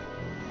can.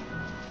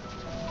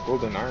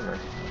 Golden armor.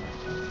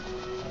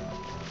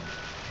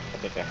 I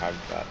think I have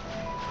that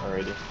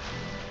already.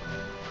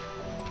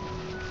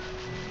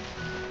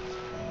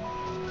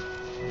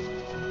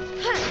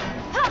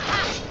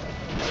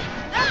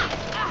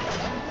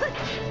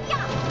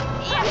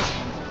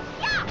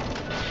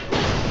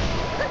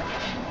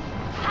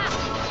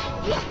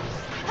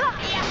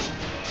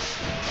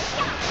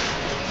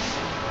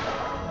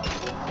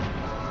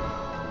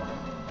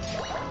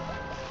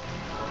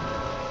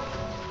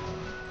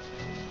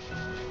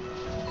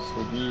 So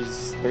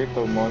these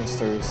turtle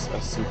monsters,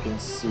 as you can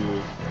see,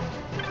 oh,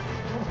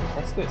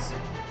 what's this?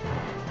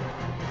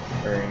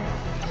 Earn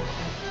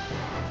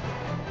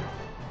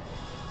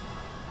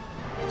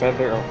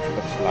feather of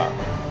the flower.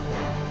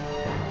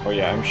 Oh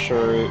yeah, I'm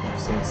sure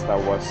since that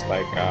was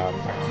like a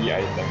key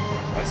item,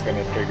 that's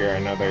gonna trigger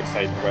another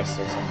side quest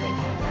or something.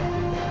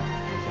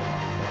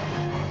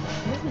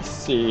 Let me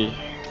see.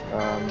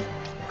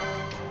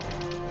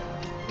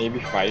 Maybe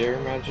fire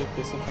magic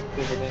is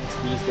effective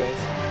against these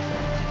guys.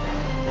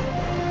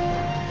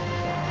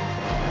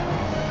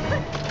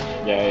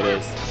 Yeah, it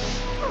is.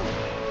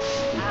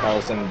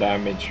 3,000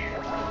 damage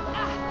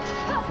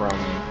from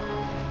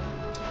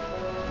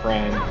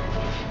Fran.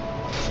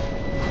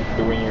 Keep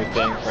doing your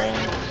thing, Fran.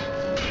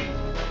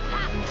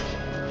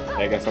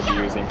 I guess I'll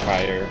be using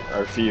fire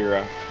or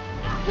Fira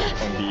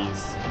on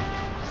these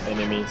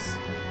enemies.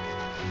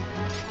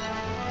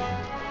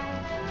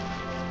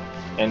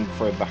 And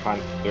for the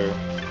hunter,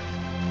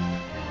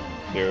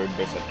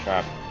 there's a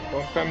trap.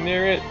 Don't come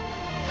near it.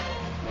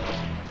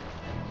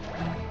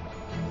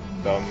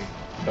 Dumb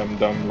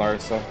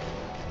Larsa.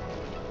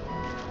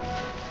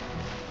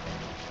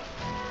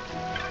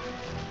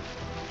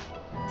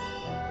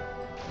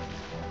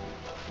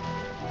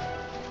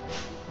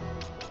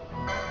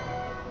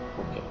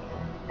 Okay,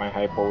 my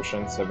high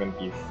potion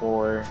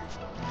 74.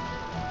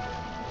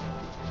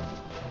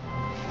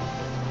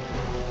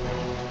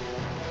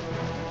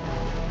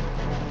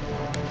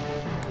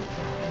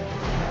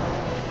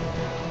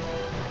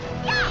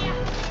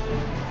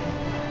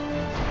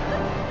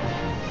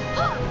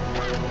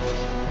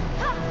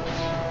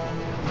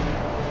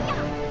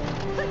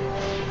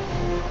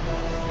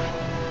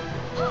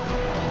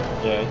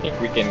 Yeah, I think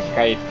we can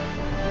kite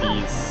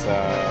these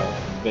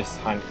this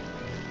hunt,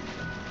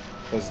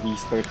 because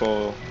these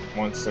turtle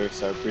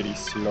monsters are pretty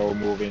slow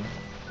moving.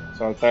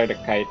 So I'll try to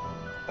kite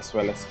as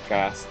well as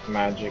cast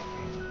magic.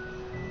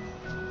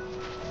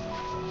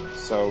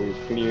 So we've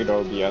cleared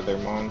all the other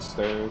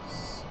monsters.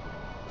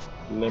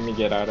 Let me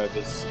get out of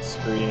this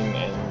screen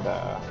and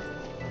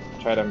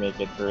try to make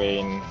it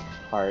rain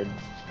hard.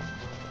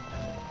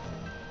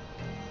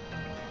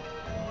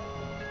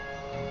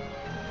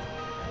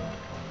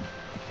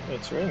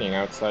 It's raining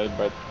outside,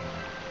 but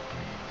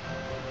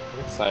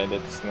inside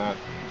it's not.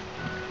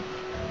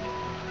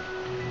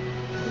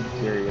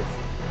 I'm curious.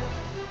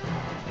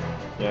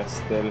 Yeah,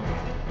 still,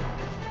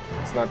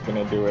 it's not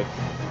gonna do it.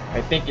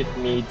 I think it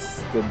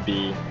needs to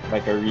be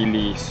like a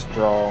really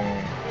strong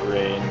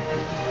rain.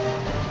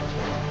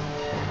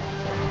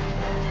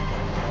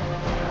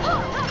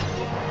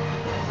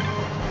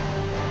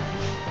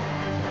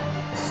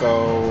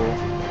 So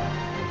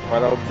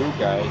what I'll do,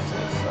 guys,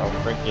 is I'll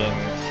freaking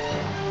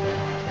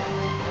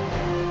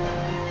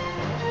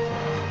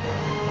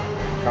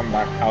come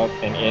back out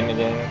and in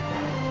again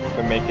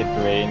to make it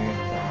rain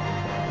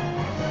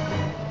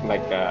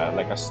like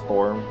a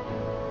storm.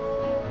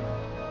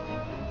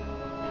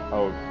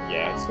 Oh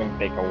yeah, it's gonna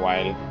take a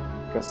while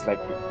because like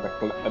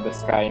the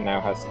sky now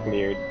has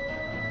cleared.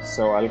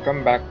 So I'll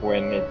come back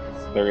when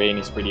the rain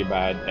is pretty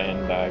bad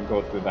and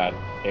go to that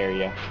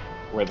area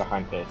where the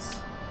hunt is,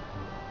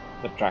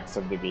 the tracks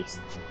of the beast.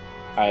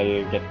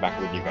 I'll get back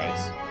with you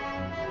guys.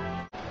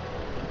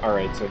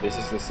 Alright, so this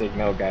is the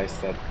signal, guys,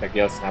 that the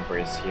Gil Snapper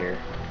is here.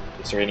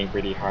 It's raining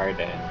pretty hard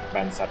and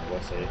Bansat will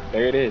say,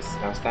 "There it is,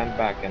 now stand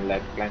back and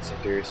let Clan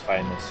Centurion's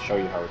finest show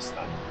you how it's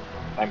done.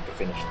 Time to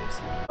finish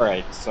this."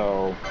 Alright,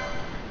 so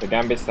the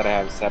gambits that I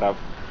have set up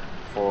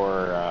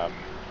for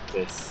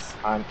this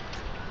hunt,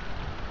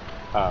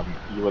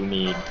 you will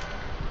need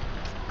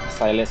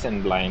Silas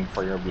and Blind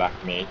for your Black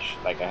Mage,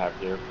 like I have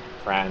here.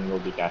 Fran will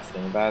be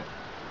casting that,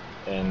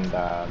 and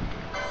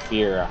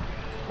Fira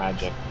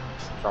magic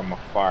from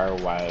afar,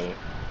 while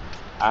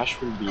Ash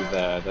will be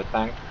the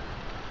tank,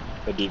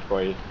 the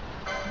decoy,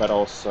 but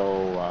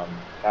also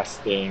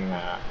casting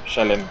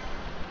Shell and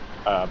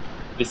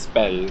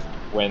Dispel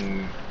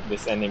when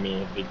this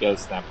enemy, the Gil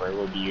Snapper,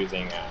 will be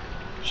using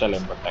Shell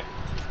and Protect.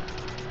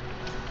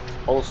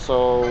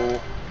 Also,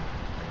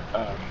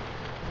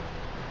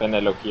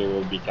 Penelope here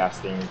will be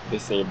casting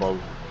Disable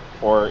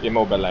or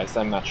Immobilize,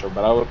 I'm not sure,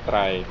 but I will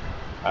try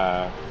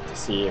to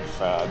see if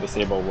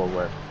Disable will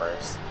work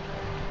first.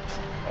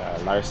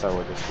 Larsa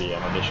will just be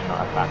an additional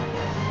attack.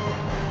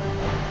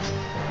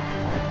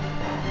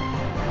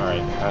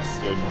 Alright,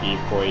 cast your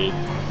decoy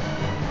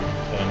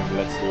and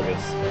let's do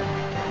this.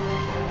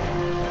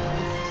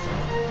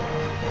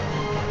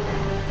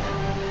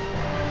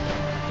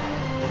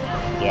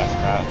 Yeah,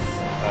 cast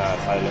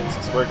silence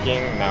is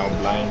working. Now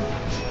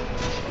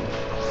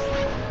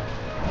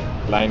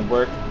blind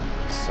work.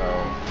 So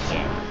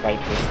yeah,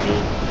 fight this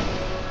dude.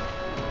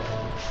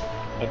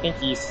 I think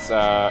he's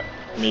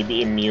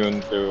maybe immune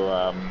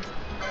to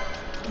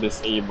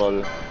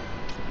disable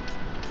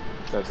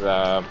because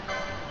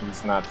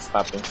he's not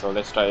stopping. So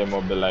let's try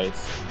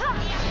immobilize.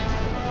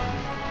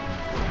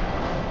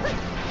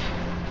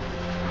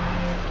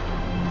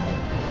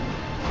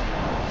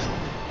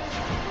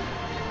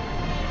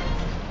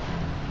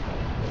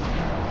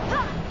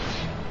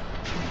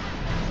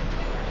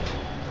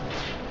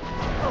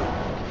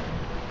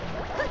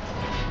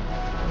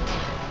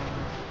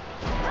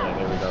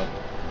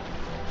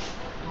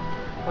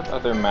 What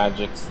other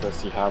magics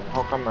does he have?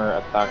 How come our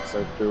attacks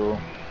are too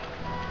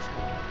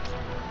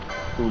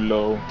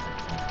low?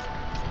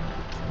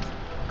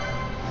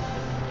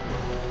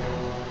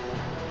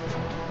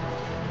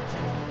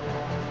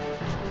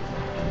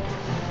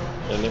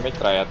 Okay, let me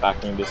try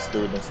attacking this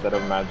dude instead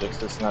of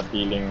magics. It's not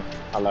dealing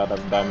a lot of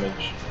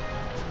damage.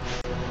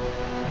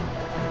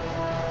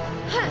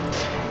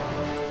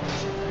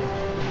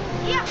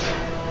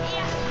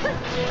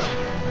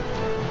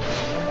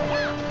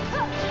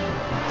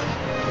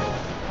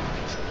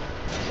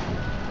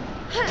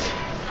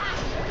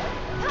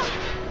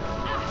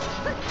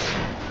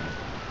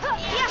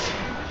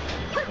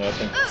 Yeah, I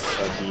think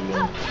it's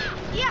dealing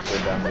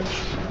good damage.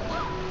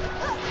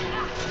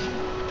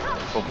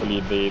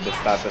 Hopefully the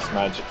status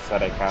magics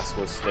that I cast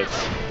will stick.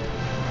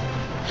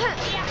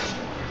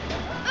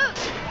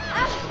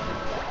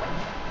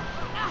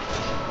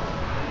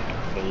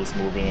 Okay, he's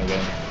moving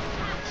again.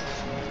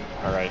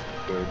 Alright,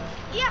 good.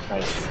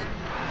 Nice.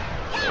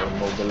 So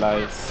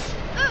mobilize.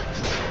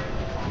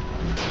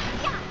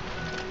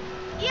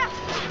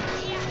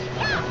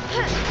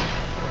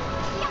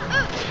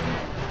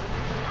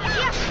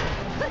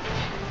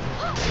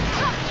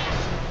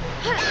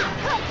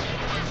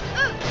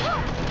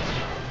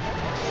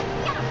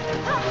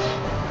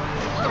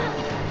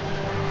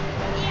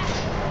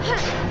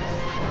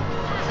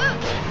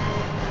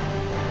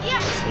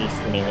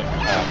 Hastening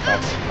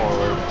fast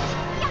forward.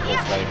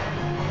 Looks like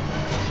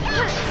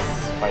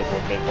this fight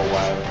will take a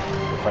while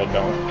if I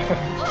don't.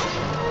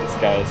 This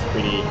guy is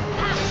pretty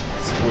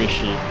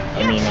squishy. I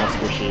mean, not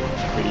squishy,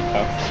 pretty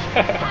tough.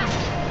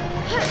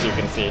 As you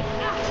can see.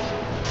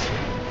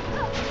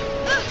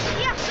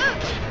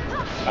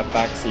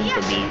 Attacks seem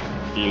to be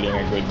dealing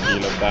a good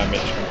deal of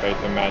damage compared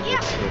to magic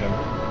with him.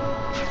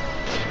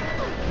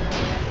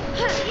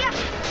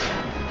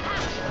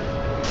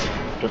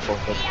 Triple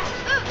hit.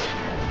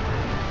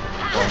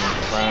 One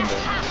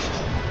random.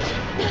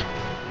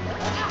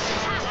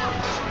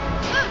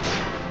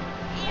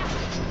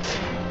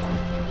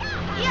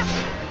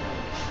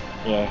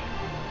 Yeah,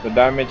 the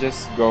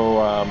damages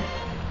go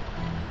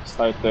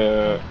start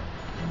to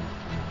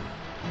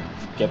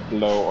get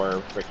low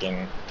or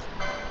freaking.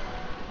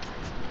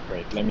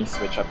 Wait, let me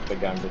switch up the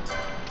gambits.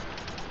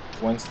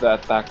 Once the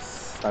attacks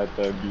start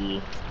to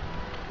be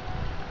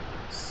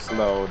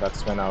slow,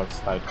 that's when I'll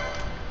start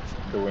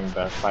doing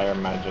the fire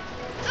magic.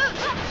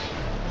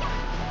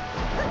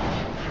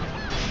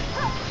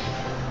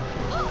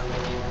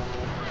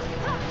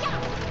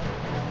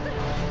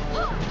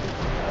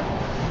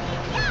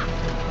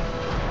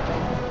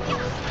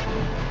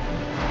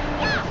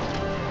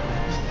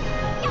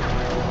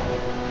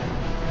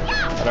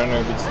 I don't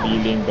know if it's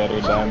dealing better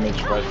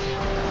damage, but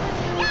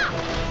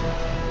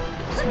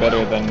it's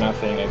better than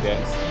nothing, I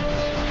guess.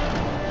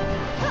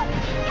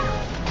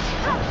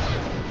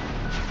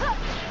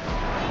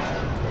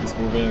 He's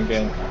moving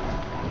again.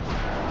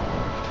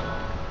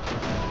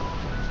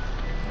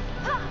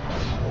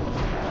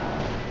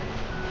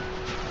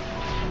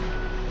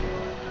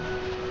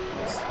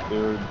 This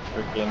dude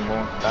freaking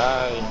won't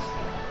die.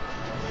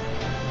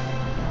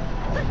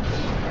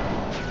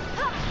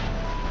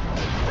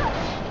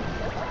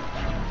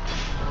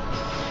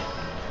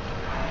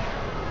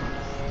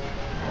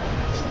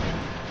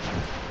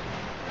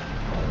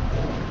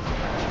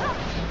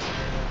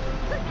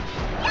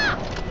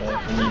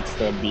 He needs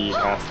to be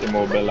cast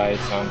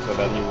immobilized on so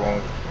that he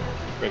won't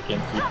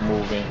freaking keep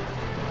moving.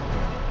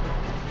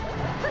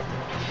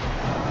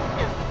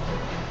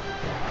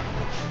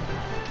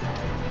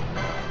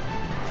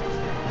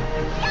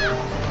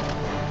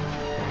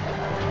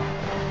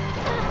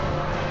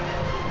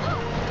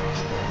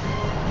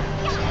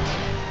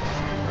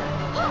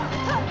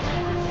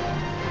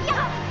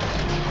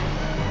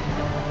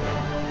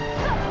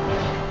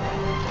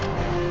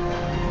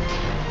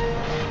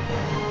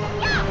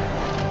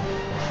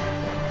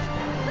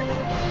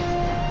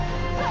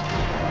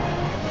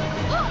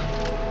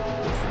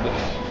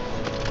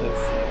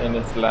 In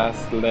its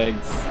last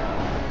legs,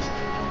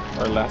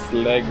 or last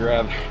leg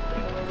rather. He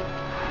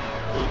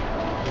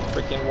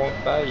freaking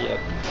won't die yet.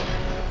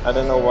 I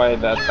don't know why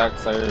the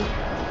attacks are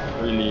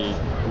really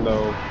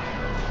low.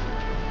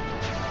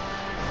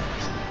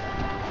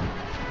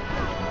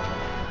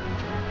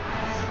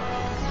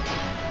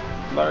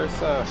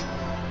 Larsa. I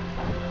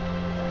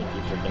think he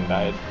freaking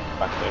died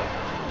back there.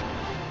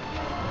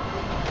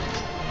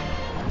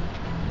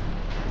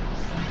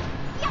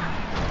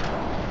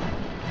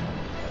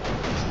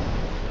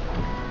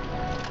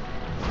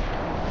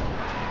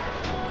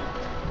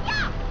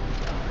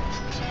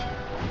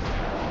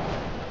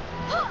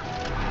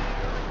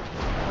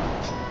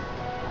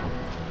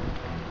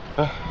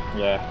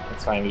 Yeah,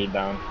 it's finally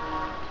down.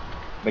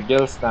 The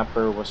Gil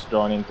Snapper was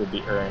drawn into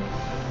the urn.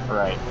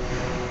 Right.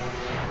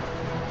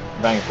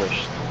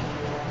 Vanquished.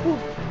 Whew.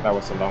 That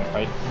was a long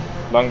fight.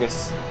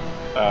 Longest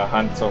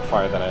hunt so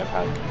far that I've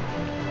had.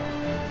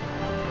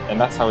 And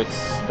that's how it's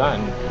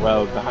done.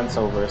 Well, the hunt's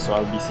over, so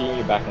I'll be seeing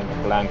you back in the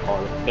clan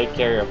hall. Take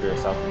care of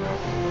yourself now.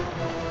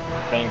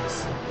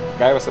 Thanks.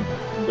 Guy was a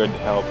good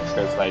help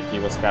because like he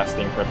was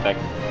casting Protect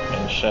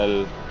and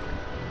Shell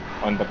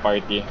on the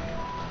party.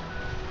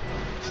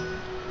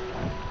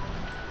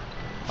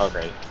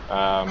 Okay,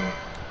 I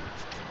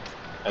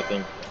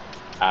think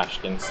Ash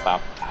can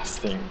stop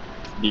casting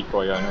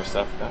Decoy on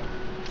herself now.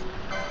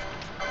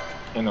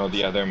 And all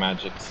the other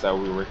magics that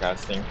we were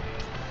casting.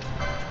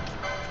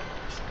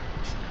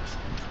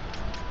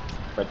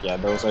 But yeah,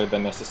 those are the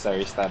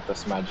necessary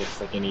status magics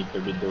that you need to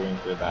be doing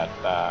to that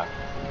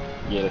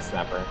Gil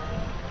Snapper.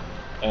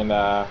 And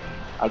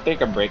I'll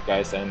take a break,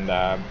 guys, and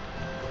the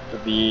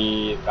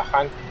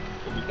hunt,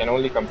 you can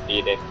only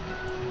complete it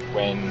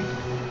when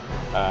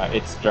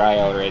it's dry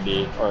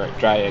already, or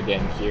dry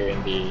again here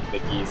in the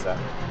Giza.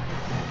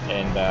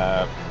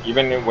 And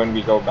even when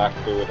we go back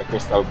to the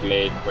Crystal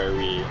Glade where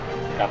we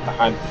got the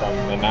hunt from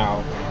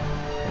Nanao,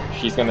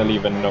 she's gonna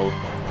leave a note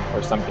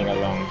or something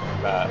along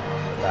that.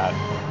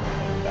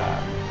 And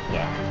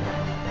yeah.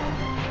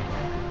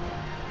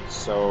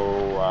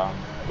 So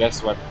I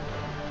guess what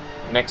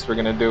next we're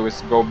gonna do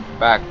is go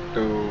back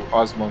to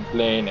Ozmone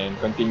Plain and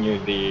continue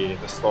the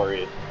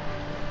story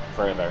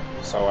further.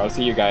 So I'll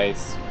see you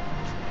guys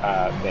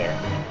there.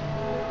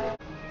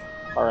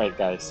 Alright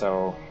guys,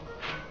 so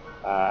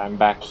I'm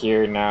back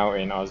here now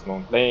in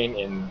Ozmone Plain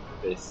in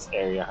this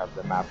area of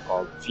the map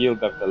called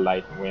Field of the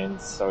Light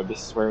Winds. So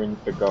this is where we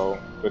need to go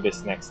to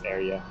this next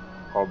area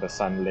called the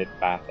Sunlit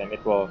Path, and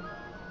it will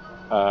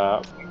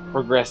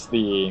progress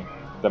the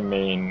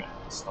main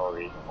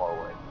story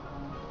forward.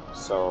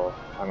 So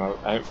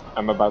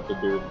I'm about to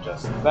do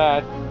just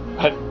that,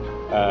 but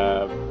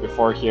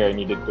before here I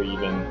needed to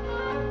even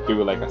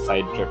do like a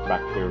side trip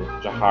back to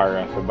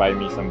Jahara to buy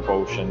me some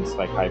potions,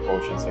 like high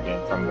potions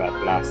again from that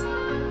last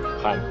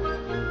hunt.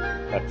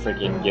 That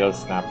freaking Gil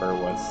Snapper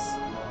was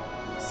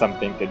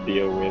something to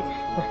deal with.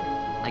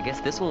 I guess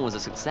this one was a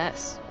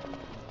success.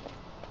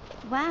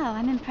 Wow,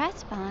 I'm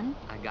impressed, Bon.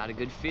 I got a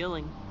good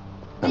feeling.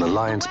 An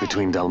alliance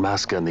between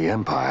Dalmasca and the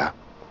Empire.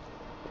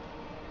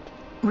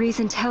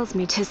 Reason tells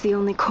me 'tis the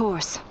only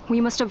course. We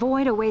must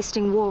avoid a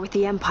wasting war with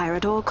the Empire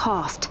at all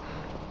cost.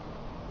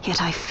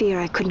 Yet I fear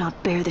I could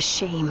not bear the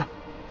shame,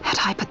 had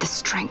I but the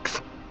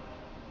strength.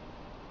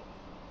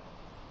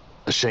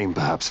 A shame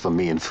perhaps for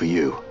me and for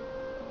you.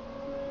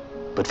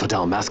 But for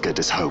Dalmasca it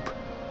is hope.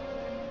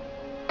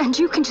 And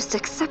you can just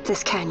accept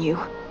this, can you?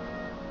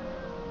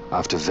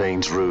 After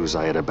Vane's ruse,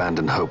 I had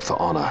abandoned hope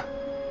for honor.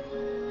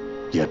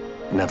 Yet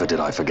never did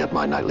I forget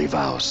my knightly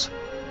vows.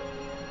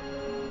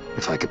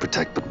 If I could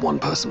protect but one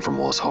person from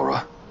war's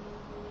horror,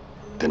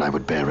 then I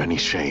would bear any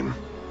shame.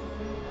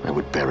 I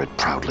would bear it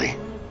proudly.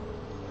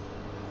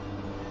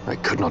 I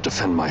could not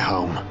defend my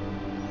home.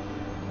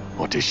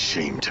 What is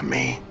shame to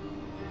me?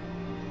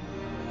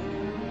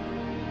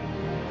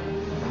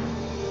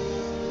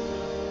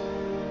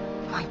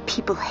 My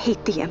people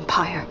hate the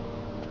Empire.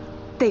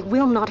 They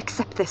will not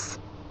accept this.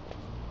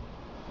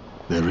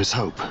 There is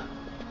hope.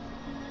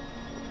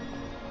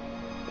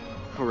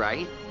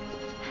 Right?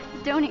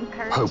 Don't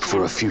encourage Hope for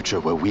him. a future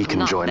where we can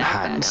Not join that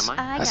bad, hands am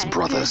I? as got a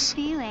brothers.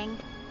 good feeling.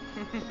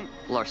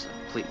 Larsa,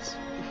 please.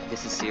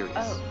 This is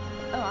serious.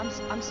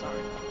 I'm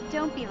sorry.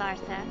 Don't be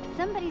Larsa.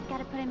 Somebody's got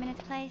to put him in his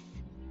place.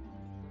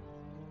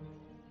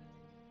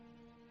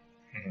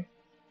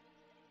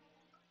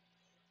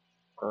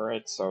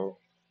 Alright, so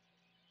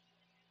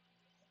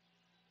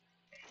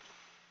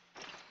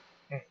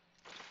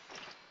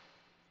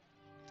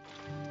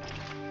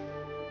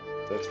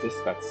there's this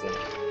cutscene.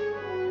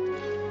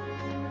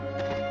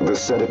 The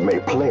Senate may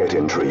play at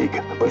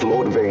intrigue, but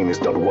Lord Vane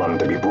is not one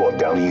to be brought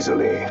down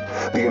easily.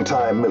 The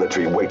entire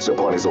military waits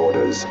upon his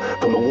orders,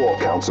 from the War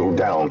Council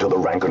down to the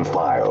rank and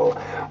file.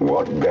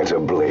 What better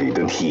blade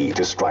than he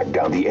to strike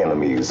down the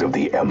enemies of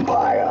the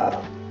Empire?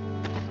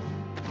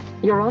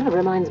 Your honor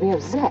reminds me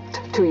of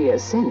Zect 2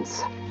 years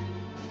since.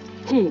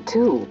 He,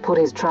 too, put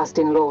his trust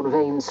in Lord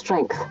Vane's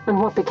strength, and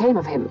what became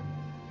of him?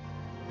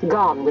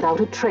 Gone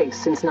without a trace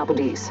since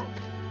Nabudis.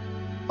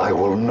 I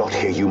will not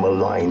hear you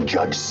malign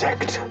Judge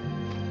Zect.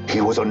 He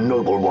was a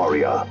noble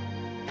warrior.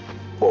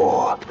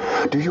 Or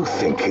do you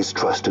think his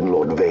trust in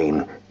Lord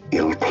Vane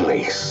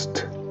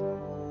ill-placed?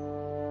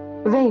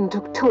 Vane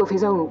took 2 of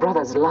his own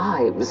brothers'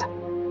 lives.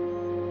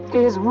 He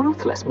is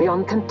ruthless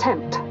beyond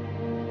contempt.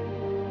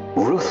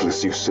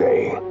 Ruthless, you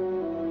say?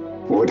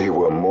 Would he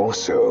were more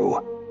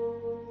so.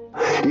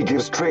 He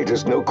gives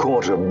traitors no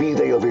quarter, be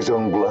they of his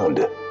own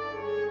blood.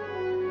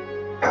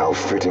 How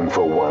fitting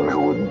for one who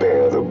would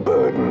bear the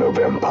burden of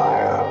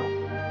empire.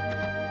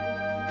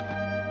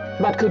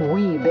 But could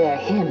we bear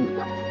him?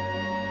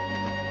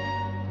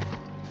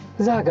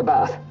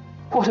 Zagabath,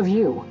 what of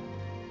you?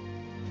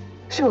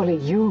 Surely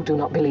you do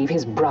not believe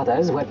his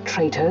brothers were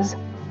traitors?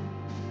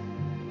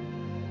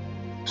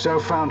 So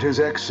found His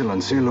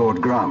Excellency Lord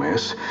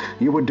Gramis,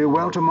 you would do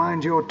well to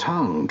mind your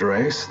tongue,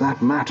 Drace.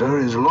 That matter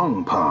is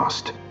long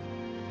past.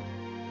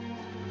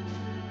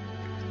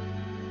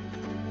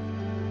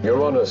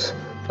 Your Honors,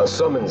 a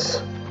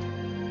summons.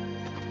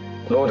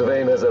 Lord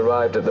Vane has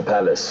arrived at the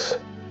palace.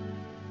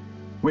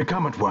 We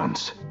come at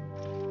once.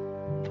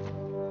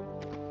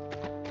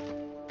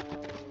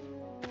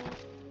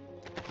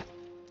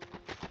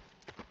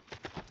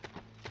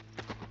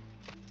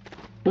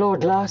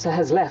 Lord Larsa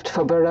has left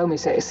for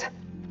Baromises.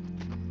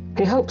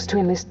 He hopes to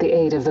enlist the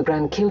aid of the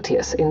Grand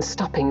Kiltius in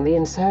stopping the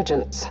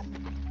insurgents.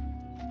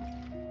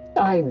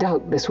 I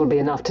doubt this will be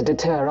enough to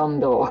deter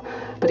Ondor,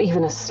 but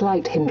even a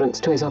slight hindrance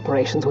to his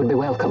operations would be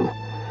welcome.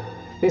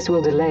 This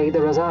will delay the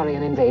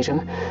Rosarian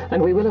invasion,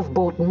 and we will have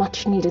bought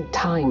much-needed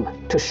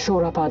time to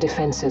shore up our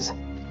defenses.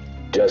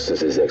 Just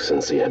as His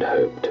Excellency had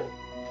hoped.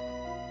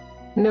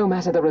 No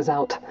matter the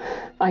result,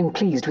 I'm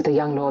pleased with the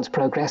young lord's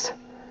progress.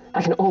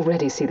 I can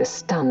already see the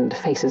stunned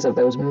faces of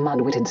those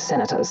mud-witted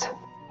senators.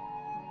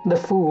 The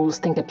fools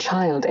think a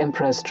child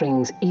emperor's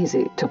strings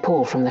easy to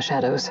pull from the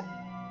shadows.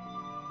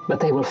 but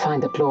they will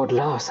find that Lord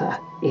Larsa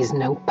is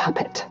no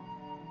puppet.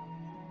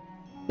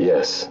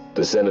 Yes,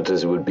 the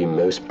senators would be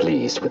most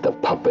pleased with a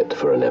puppet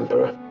for an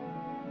emperor.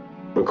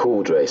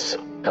 Recall, Drace,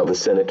 how the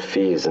Senate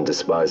fears and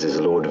despises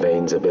Lord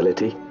Vane's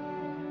ability.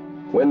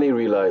 When they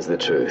realize the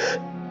truth,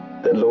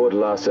 that Lord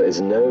Larsa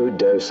is no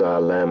docile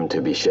lamb to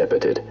be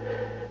shepherded,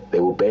 they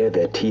will bare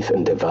their teeth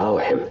and devour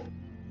him.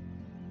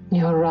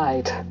 You're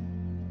right.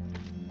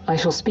 I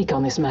shall speak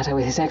on this matter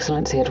with His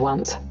Excellency at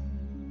once.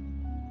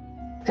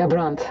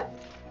 Gabranth,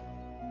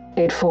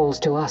 it falls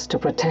to us to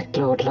protect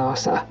Lord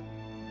Larsa.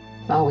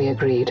 Are we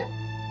agreed?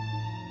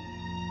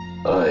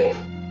 Aye.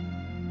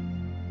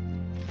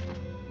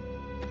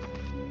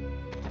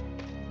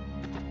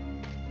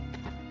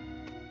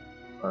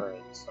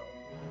 Alright, so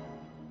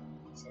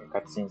some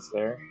cutscenes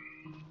there.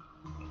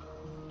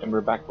 And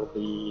we're back with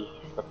the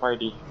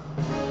party.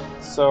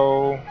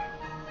 So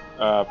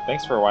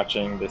thanks for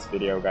watching this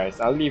video, guys.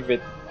 I'll leave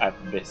it at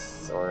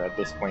this, or at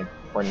this point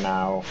for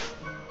now.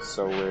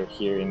 So we're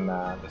here in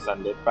the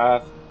Sunlit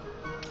Path.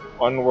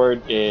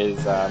 Onward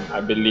is,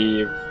 I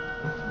believe,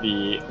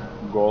 the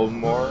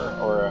Golmore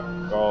or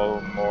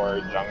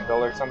Golmore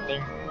Jungle or something,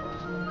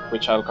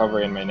 which I'll cover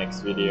in my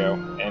next video,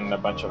 and a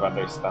bunch of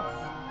other stuff,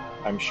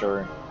 I'm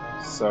sure.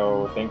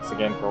 So thanks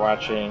again for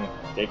watching.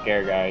 Take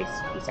care, guys.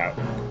 Peace out.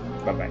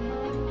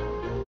 Bye-bye.